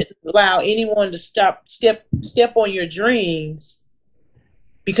shouldn't allow anyone to step on your dreams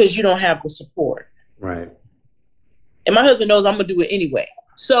because you don't have the support. Right. And my husband knows I'm going to do it anyway.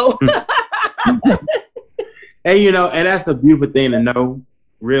 So. And, and that's a beautiful thing to know,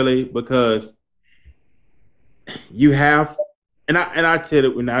 really, because you have, and I tell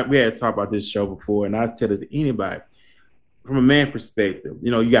it, we had talked about this show before, and I tell it to anybody, from a man perspective,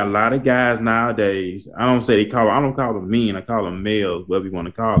 you got a lot of guys nowadays. I don't call them men. I call them males, whatever you want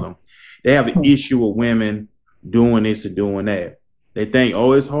to call them. They have an issue with women doing this or doing that. They think,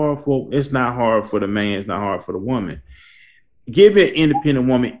 it's not hard for the man. It's not hard for the woman. Give an independent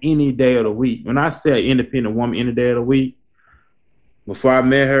woman any day of the week. When I say independent woman any day of the week, before I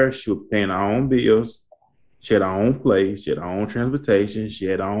met her, she was paying her own bills. She had her own place. She had her own transportation. She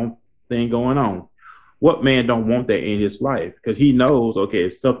had her own thing going on. What man don't want that in his life? Because he knows, okay,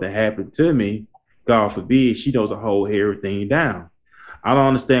 if something happened to me, God forbid, she knows to hold everything down. I don't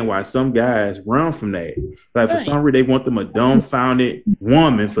understand why some guys run from that. Like for some reason, they want them a dumbfounded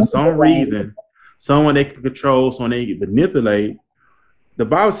woman for some reason, someone they can control, someone they can manipulate. The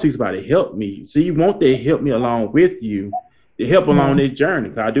Bible speaks about it, help me. So you want to help me along with you, to help along this journey.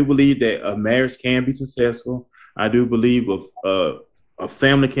 Because I do believe that a marriage can be successful. I do believe a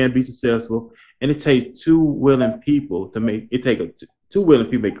family can be successful. And it takes two willing people to make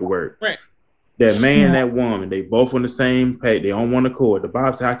it work. Right. That man and that woman, they both on the same page. They on one accord. The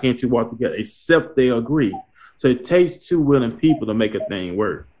Bible says, how can't you walk together except they agree? So it takes two willing people to make a thing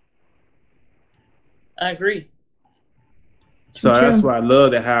work. I agree. So that's why I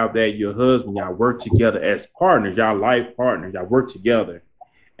love to have that your husband, y'all work together as partners, y'all life partners, y'all work together.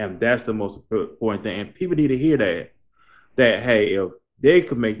 And that's the most important thing. And people need to hear that, hey, if they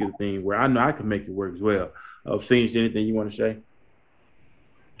could make the thing where I know I can make it work as well. Phoenix, anything you want to say?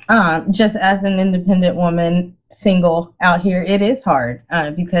 Just as an independent woman, single out here, it is hard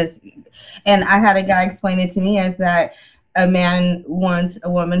because, and I had a guy explain it to me as that a man wants a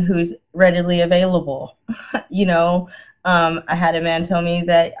woman who's readily available. I had a man tell me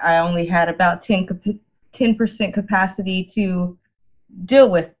that I only had about 10% capacity to deal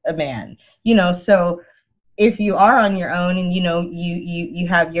with a man, so if you are on your own and you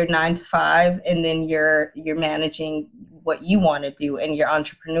have your 9 to 5 and then you're managing what you want to do and your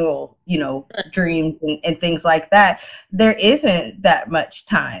entrepreneurial dreams and things like that, there isn't that much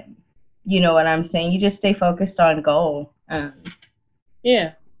time. You know what I'm saying? You just stay focused on goal. I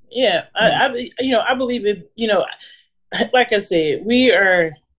believe it. Like I said, we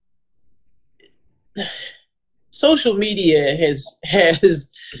are. Social media has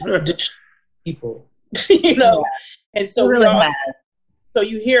destroyed people. And so so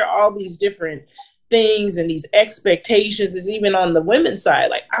you hear all these different things and these expectations is even on the women's side.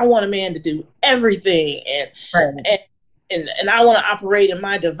 Like, I want a man to do everything and I want to operate in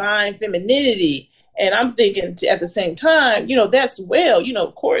my divine femininity. And I'm thinking at the same time, that's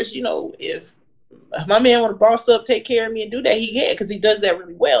of course, if my man want to boss up, take care of me and do that, he can, because he does that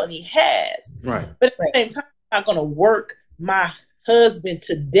really well and he has. Right. But at the same time, I'm not going to work my husband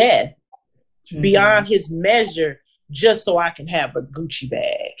to death beyond his measure just so I can have a Gucci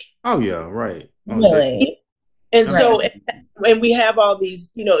bag. Oh yeah, right. Really? And so, and we have all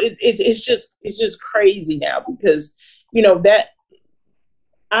these, it's just crazy now because that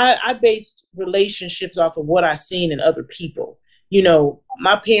I based relationships off of what I seen in other people.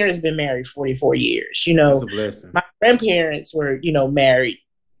 My parents been married 44 years. That's a blessing. My grandparents were, married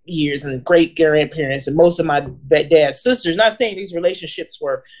years, and great grandparents, and most of my dad's sisters. Not saying these relationships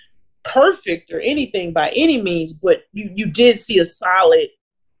were perfect or anything by any means, but you did see a solid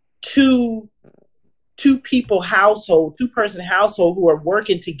two people household, 2-person household who are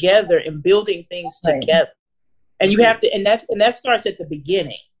working together and building things together. And you have to, and that starts at the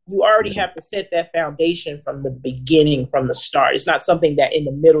beginning. You already have to set that foundation from the beginning, from the start. It's not something that in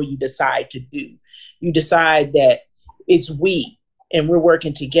the middle you decide to do. You decide that it's we, and we're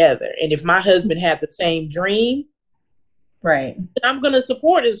working together. And if my husband had the same dream, right, I'm going to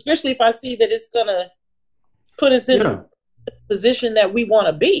support it, especially if I see that it's going to put us in a position that we want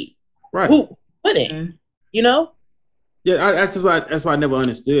to be. Right. Who wouldn't? Yeah, that's why I never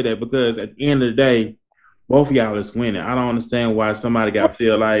understood that, because at the end of the day, both of y'all is winning. I don't understand why somebody got to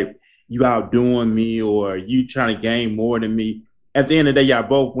feel like you outdoing me or you trying to gain more than me. At the end of the day, y'all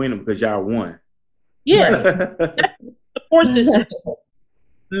both winning because y'all won. Yeah. Support system,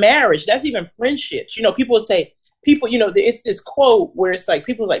 marriage, that's even friendships. People say, it's this quote where it's like,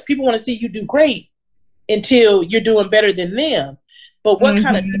 people want to see you do great until you're doing better than them. But what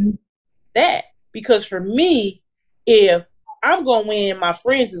kind of that? Because for me, if I'm going to win, my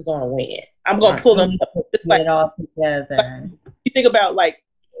friends is going to win. I'm going to pull them up. Get it all together. You think about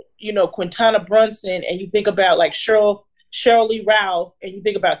Quintana Brunson, and you think about Shirley Ralph, and you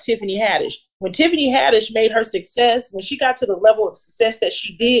think about Tiffany Haddish. When Tiffany Haddish made her success, when she got to the level of success that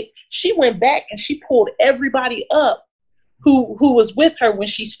she did, she went back and she pulled everybody up who was with her when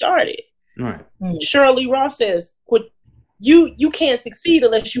she started. Right. Shirley Ross says, you can't succeed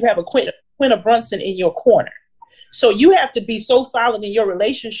unless you have a Quinta Brunson in your corner. So you have to be so solid in your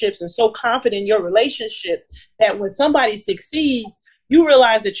relationships and so confident in your relationship that when somebody succeeds, you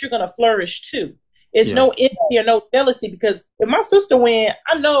realize that you're going to flourish too. It's no envy or no jealousy, because if my sister wins,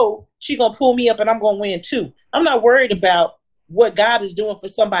 I know she's going to pull me up and I'm going to win too. I'm not worried about what God is doing for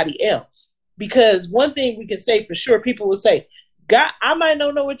somebody else, because one thing we can say for sure, people will say, God, I might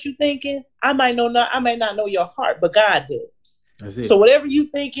not know what you're thinking. I might not know your heart, but God does. That's it. So whatever you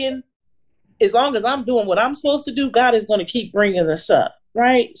thinking, as long as I'm doing what I'm supposed to do, God is going to keep bringing us up,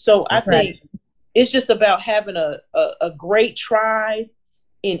 right? So I think it's just about having a great tribe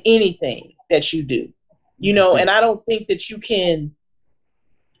in anything that you do, and I don't think that you can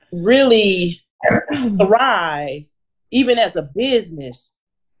really thrive even as a business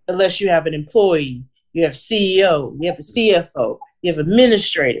unless you have an employee, you have CEO, you have a CFO, you have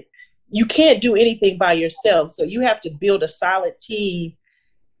administrator. You can't do anything by yourself. So you have to build a solid team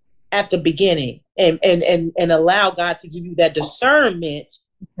at the beginning and allow God to give you that discernment.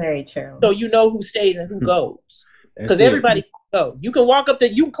 Very true. So you know who stays and who goes. Because everybody can go. You can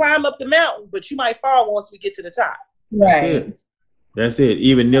you can climb up the mountain, but you might fall once we get to the top. Right. That's it.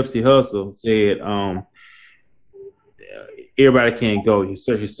 Even Nipsey Hussle said, everybody can't go. His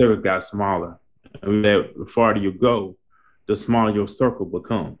circle got smaller. And the farther you go, the smaller your circle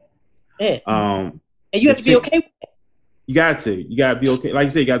become. Yeah. And you have to be okay with it. You got to be okay. Like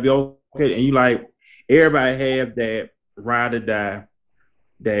you said, you got to be okay. And everybody have that ride or die,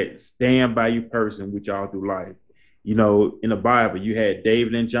 that stand by you person with y'all through life. In the Bible, you had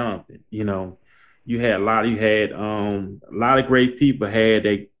David and Jonathan. You had a lot of great people had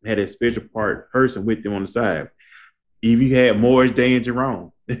a spiritual person with them on the side. Even you had Morris Day and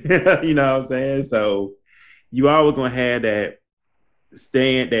Jerome. You know what I'm saying? So you always gonna have that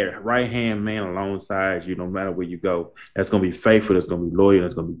right hand man alongside you, no matter where you go. That's gonna be faithful. That's gonna be loyal.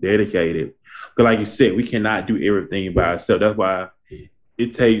 That's gonna be dedicated. Because, like you said, we cannot do everything by ourselves. That's why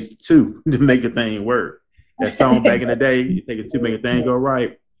it takes two to make a thing work. That song back in the day, it takes two to make a thing go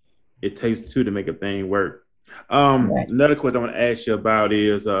right. It takes two to make a thing work. Another question I want to ask you about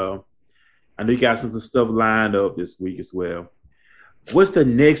is, I know you got some stuff lined up this week as well. What's the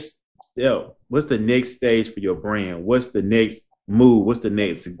next step? What's the next stage for your brand? What's the next move? What's the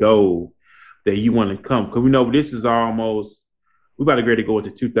next goal that you want to come? Because we know this is almost, we're about to ready to go into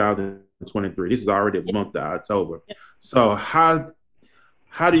 2023. This is already a month of October. So how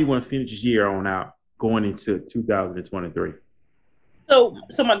do you want to finish this year on out going into 2023? So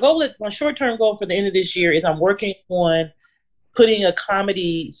my short-term goal for the end of this year is I'm working on putting a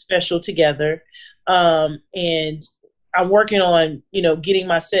comedy special together. And I'm working on, getting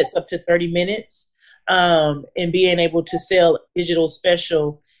my sets up to 30 minutes and being able to sell digital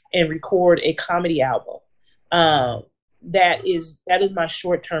special and record a comedy album. That is my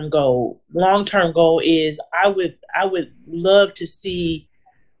short-term goal. Long-term goal is I would love to see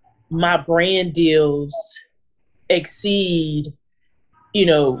my brand deals exceed,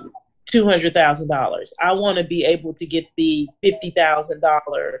 $200,000. I want to be able to get the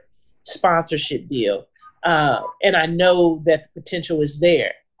 $50,000 sponsorship deal. And I know that the potential is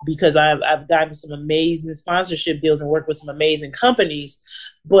there because I've gotten some amazing sponsorship deals and worked with some amazing companies,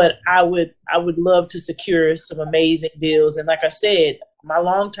 but I would love to secure some amazing deals. And like I said, my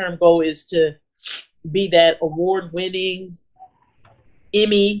long-term goal is to be that award-winning,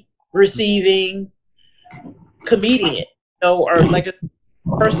 Emmy receiving comedian, or like a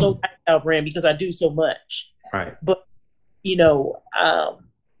personal lifestyle brand, because I do so much. Right. But,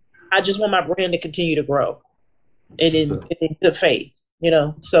 I just want my brand to continue to grow and in good faith,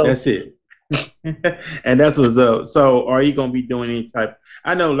 so. That's it. And that's what's up. So are you going to be doing any type?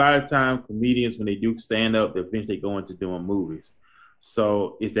 I know a lot of times comedians, when they do stand up, they eventually go into doing movies.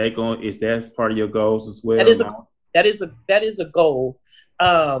 So is that part of your goals as well? That is a goal.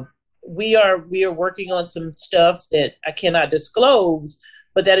 We are working on some stuff that I cannot disclose,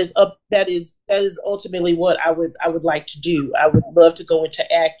 but that is ultimately what I would like to do. I would love to go into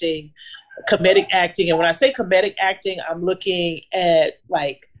acting, comedic acting. And when I say comedic acting, I'm looking at,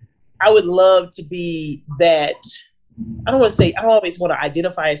 like, I would love to be that. I don't always want to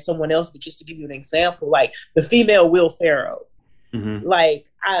identify as someone else, but just to give you an example, like the female Will Ferrell. Mm-hmm. Like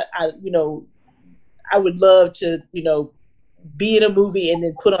I would love to, be in a movie and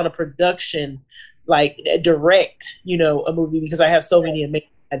then put on a production, like direct, a movie, because I have so many amazing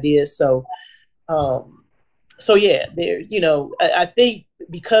ideas. So yeah, there, I think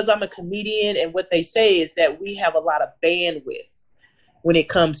because I'm a comedian, and what they say is that we have a lot of bandwidth when it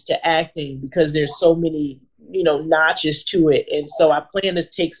comes to acting, because there's so many, notches to it. And so I plan to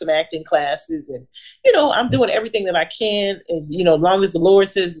take some acting classes, and, I'm doing everything that I can, as, long as the Lord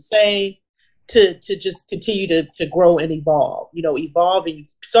says the same, to just continue to grow and evolve, and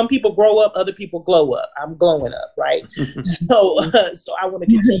some people grow up, other people glow up. I'm glowing up. Right. So I want to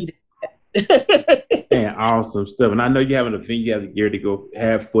continue to Man, awesome stuff. And I know you have an event you have the gear to go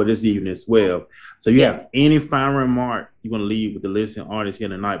have for this evening as well. So you have any final remark you want to leave with the listening audience here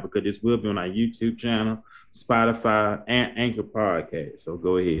tonight, because this will be on our YouTube channel, Spotify, and Anchor podcast. So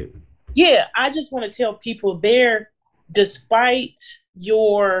go ahead. Yeah, I just want to tell people there, despite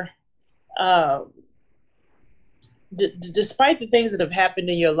your despite the things that have happened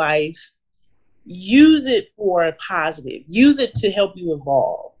in your life, use it for a positive. Use it to help you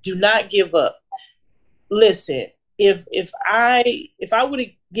evolve. Do not give up. Listen, if I would have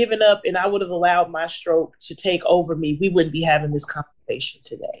given up and I would have allowed my stroke to take over me, we wouldn't be having this conversation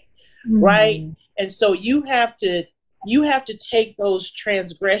today. Mm-hmm. Right? And so you have to take those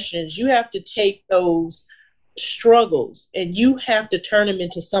transgressions, you have to take those struggles, and you have to turn them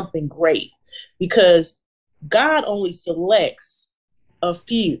into something great, because God only selects a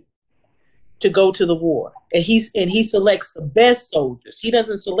few to go to the war, and he selects the best soldiers. He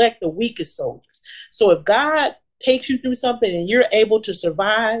doesn't select the weakest soldiers. So if God takes you through something and you're able to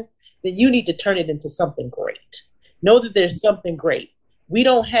survive, then you need to turn it into something great. Know that there's something great. We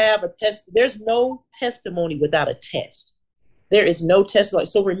don't have a test. There's no testimony without a test. There is no testimony.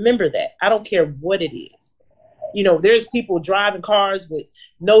 So remember that. I don't care what it is. There's people driving cars with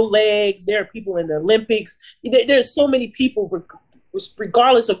no legs. There are people in the Olympics. There's so many people,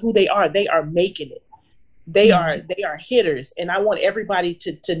 regardless of who they are making it. They are hitters. And I want everybody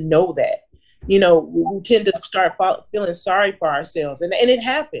to know that. We tend to start feeling sorry for ourselves, and it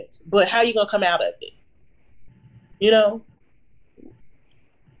happens. But how are you going to come out of it?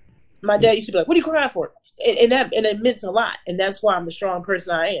 My dad used to be like, "What are you crying for?" And it meant a lot. And that's why I'm the strong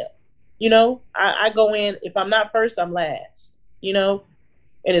person I am. I go in, if I'm not first, I'm last, and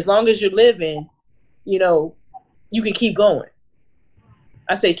as long as you're living, you can keep going.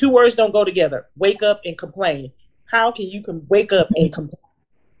 I say 2 words don't go together: wake up and complain. How can you wake up and complain?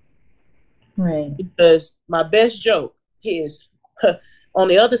 Right. Because my best joke is on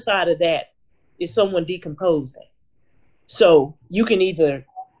the other side of that is someone decomposing. So you can either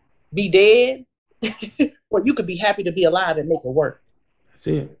be dead or you could be happy to be alive and make it work. That's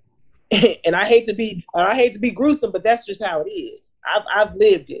it. And I hate to be gruesome, but that's just how it is. I've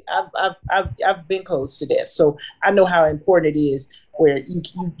lived it. I've been close to that, so I know how important it is. Where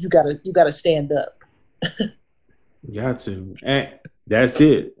you gotta stand up. Got to, and that's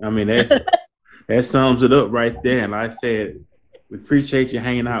it. I mean, that sums it up right there. And like I said, we appreciate you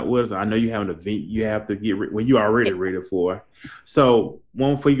hanging out with us. I know you have an event you have to get when you already ready for. So,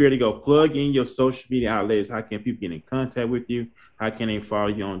 before you're ready to go, plug in your social media outlets. How can people get in contact with you? How can they follow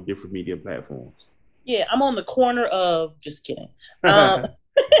you on different media platforms? Yeah, I'm on the corner of, just kidding.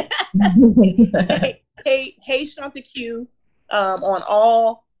 Hey, Shanta Q, on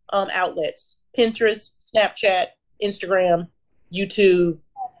all outlets: Pinterest, Snapchat, Instagram, YouTube,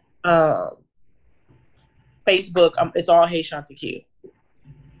 Facebook. It's all Hey Shanti Q.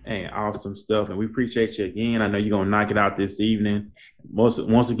 Hey, awesome stuff. And we appreciate you again. I know you're going to knock it out this evening.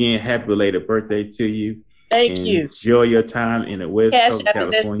 Once again, happy belated birthday to you. Thank you. Enjoy your time in the West Coast of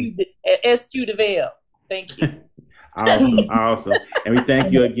California. SQ DeVale. Thank you. Awesome. And we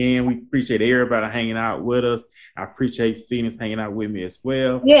thank you again. We appreciate everybody hanging out with us. I appreciate Phoenix hanging out with me as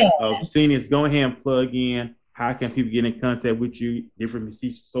well. Yeah. Phoenix, go ahead and plug in. How can people get in contact with you? Different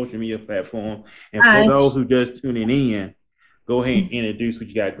social media platforms. And for those who just tuning in, go ahead and introduce what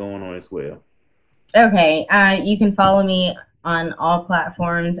you got going on as well. Okay. You can follow me on all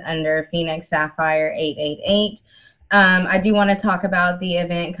platforms under Phoenix Sapphire 888. I do want to talk about the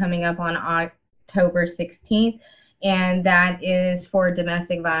event coming up on October 16th, and that is for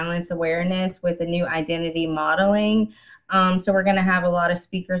domestic violence awareness with the new identity modeling. So we're going to have a lot of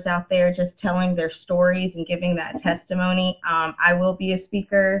speakers out there just telling their stories and giving that testimony. I will be a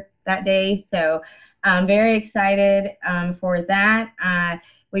speaker that day, so I'm very excited for that.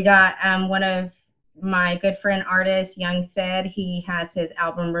 We got one of my good friend artist, Young Said, he has his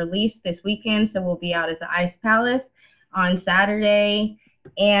album released this weekend, so we'll be out at the Ice Palace on Saturday.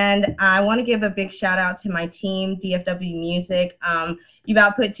 And I want to give a big shout out to my team, DFW Music. You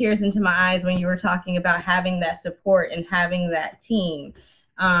about put tears into my eyes when you were talking about having that support and having that team,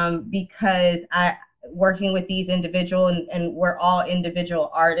 because working with these individuals, and we're all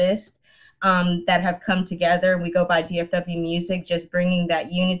individual artists that have come together. We go by DFW Music, just bringing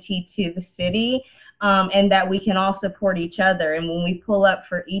that unity to the city, and that we can all support each other. And when we pull up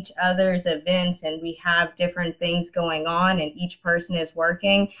for each other's events and we have different things going on and each person is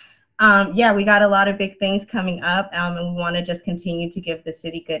working, yeah, we got a lot of big things coming up, and we want to just continue to give the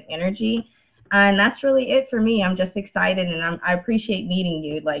city good energy. And that's really it for me. I'm just excited, and I appreciate meeting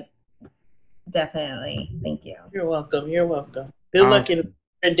you, like, definitely. Thank you. You're welcome. You're welcome. Good luck in your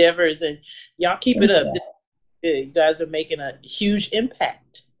endeavors, and y'all keep it up. You guys are making a huge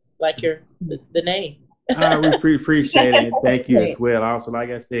impact, like the name. We appreciate it. Thank you as well. Also,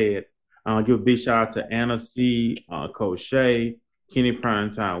 like I said, give a big shout out to Anna C, Coach Shay, Kenny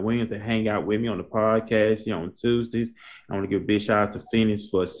Primetime Williams to hang out with me on the podcast here on Tuesdays. I want to give a big shout out to Phoenix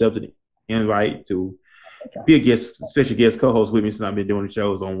for accepting the invite to be a special guest co-host with me since I've been doing the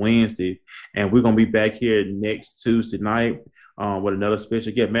shows on Wednesdays. And we're going to be back here next Tuesday night with another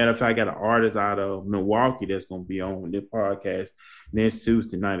special guest. Matter of fact, I got an artist out of Milwaukee that's going to be on this podcast next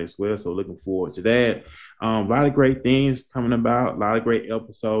Tuesday night as well. So looking forward to that. A lot of great things coming about, a lot of great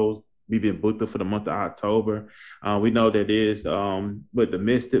episodes. We've been booked up for the month of October. We know that it is with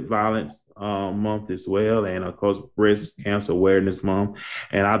domestic violence month as well, and of course breast cancer awareness month.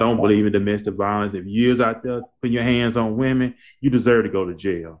 And I don't believe in domestic violence. If you're out there putting your hands on women, you deserve to go to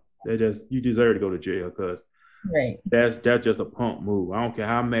jail. You deserve to go to jail, because that's just a punk move. I don't care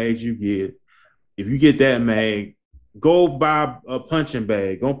how mad you get. If you get that mad, go buy a punching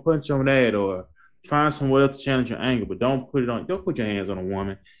bag. Go punch on that, or find somewhere else to challenge your anger. But don't put your hands on a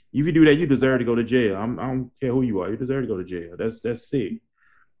woman. If you do that, you deserve to go to jail. I don't care who you are. You deserve to go to jail. That's sick.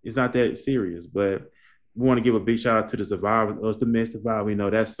 It's not that serious. But we want to give a big shout out to the survivors, us domestic violence. We know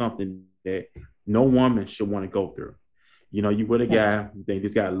that's something that no woman should want to go through. You know, you with a guy, you think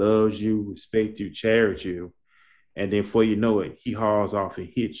this guy loves you, respects you, cherishes you, and then before you know it, he hauls off and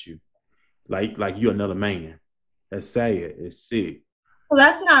hits you like you're another man. That's sad. It's sick. Well,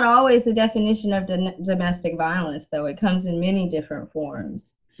 that's not always the definition of domestic violence, though. It comes in many different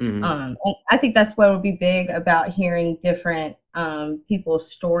forms. Mm-hmm. And I think that's what would be big about hearing different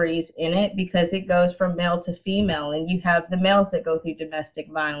people's stories in it, because it goes from male to female, and you have the males that go through domestic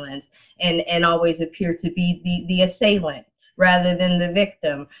violence and always appear to be the assailant rather than the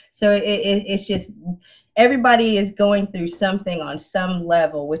victim. So it's just everybody is going through something on some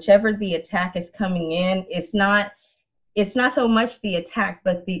level. Whichever the attack is coming in, it's not so much the attack,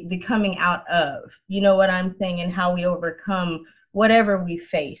 but the coming out of, you know what I'm saying, and how we overcome whatever we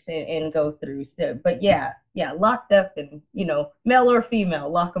face and go through. So, but yeah, locked up, and, you know, male or female,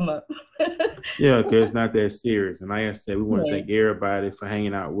 lock them up. Yeah, because it's not that serious. And like I said, we want to thank everybody for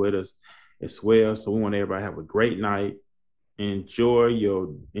hanging out with us as well. So we want everybody to have a great night. Enjoy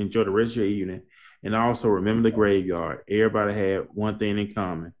the rest of your evening. And also remember the graveyard. Everybody had one thing in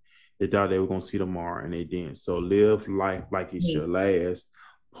common. They thought they were going to see tomorrow, and they didn't. So live life like it's your last.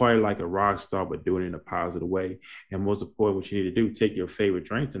 Party like a rock star, but do it in a positive way. And most important, what you need to do, take your favorite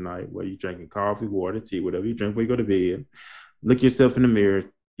drink tonight, whether you're drinking coffee, water, tea, whatever you drink before you go to bed. Look yourself in the mirror.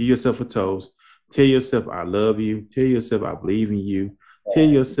 Give yourself a toast. Tell yourself, I love you. Tell yourself, I believe in you. Tell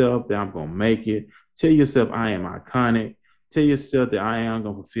yourself that I'm going to make it. Tell yourself, I am iconic. Tell yourself that I am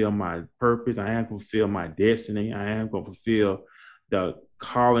going to fulfill my purpose. I am going to fulfill my destiny. I am going to fulfill the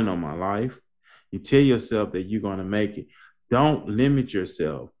calling on my life. You tell yourself that you're going to make it. Don't limit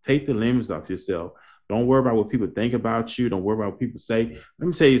yourself. Take the limits off yourself. Don't worry about what people think about you. Don't worry about what people say. Let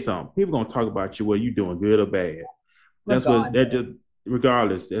me tell you something. People going to talk about you whether you're doing good or bad. That's what that just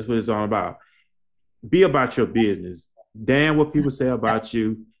regardless. That's what it's all about. Be about your business. Damn what people say about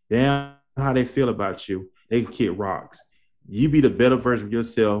you. Damn how they feel about you. They can kick rocks. You be the better version of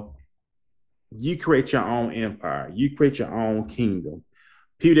yourself. You create your own empire. You create your own kingdom.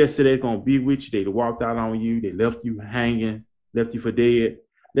 People that said they're going to be with you, they walked out on you, they left you hanging, left you for dead.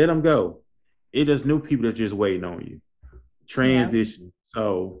 Let them go. It is new people that are just waiting on you. Transition. Yeah.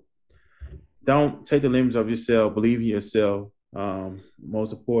 So don't take the limits of yourself. Believe in yourself.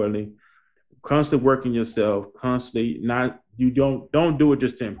 Most importantly, constantly working yourself. Constantly you don't do it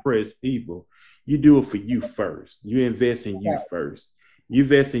just to impress people. You do it for you first. You invest in you first. You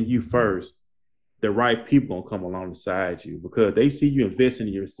invest in you first. The right people gonna come alongside you because they see you investing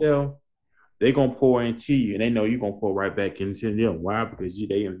in yourself. They're gonna pour into you, and they know you're gonna pour right back into them. Why? Because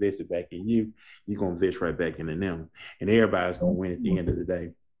they invested back in you. You're gonna invest right back into them, and everybody's gonna win at the end of the day.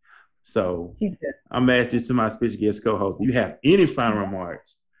 So I'm gonna ask this to my special guest co-host. Do you have any final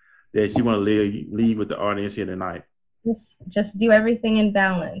remarks that you want to leave with the audience here tonight? Just do everything in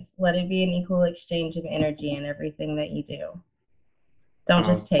balance. Let it be an equal exchange of energy in everything that you do. Don't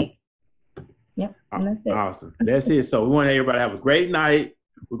just take. Yep, and that's it. Awesome. That's it. So we want everybody to have a great night.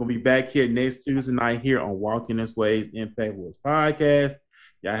 We're going to be back here next Tuesday night here on Walking This Way's Impact Voice Podcast.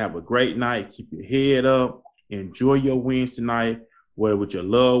 Y'all have a great night. Keep your head up. Enjoy your wins tonight, whether with your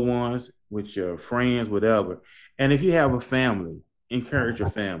loved ones, with your friends, whatever. And if you have a family, encourage your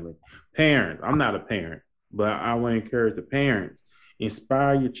family. Parents, I'm not a parent, but I want to encourage the parents.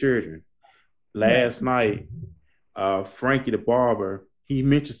 Inspire your children. Last night, Frankie the barber, he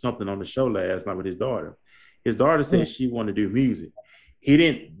mentioned something on the show last night with his daughter. His daughter said she wanted to do music. He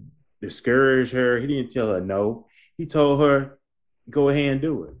didn't discourage her. He didn't tell her no. He told her, go ahead and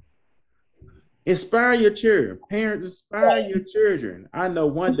do it. Inspire your children. Parents, inspire your children. I know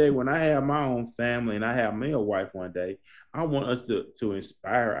one day when I have my own family and I have me a wife one day, I want us to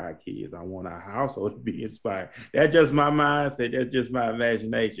inspire our kids. I want our household to be inspired. That's just my mindset. That's just my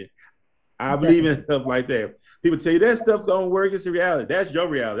imagination. I believe in stuff like that. People tell you that stuff don't work. It's a reality. That's your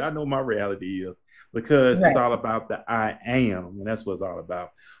reality. I know my reality is because it's all about the I am, and that's what it's all about.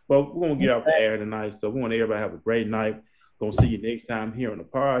 But we're going to get off the air tonight, so we want everybody to have a great night. Going to see you next time here on the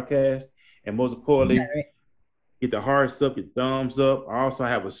podcast. And most importantly, get the hearts up, your thumbs up. I also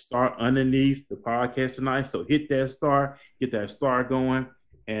have a star underneath the podcast tonight, so hit that star, get that star going,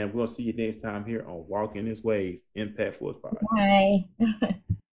 and we'll see you next time here on Walking This Way's Impact Voice Podcast. Bye.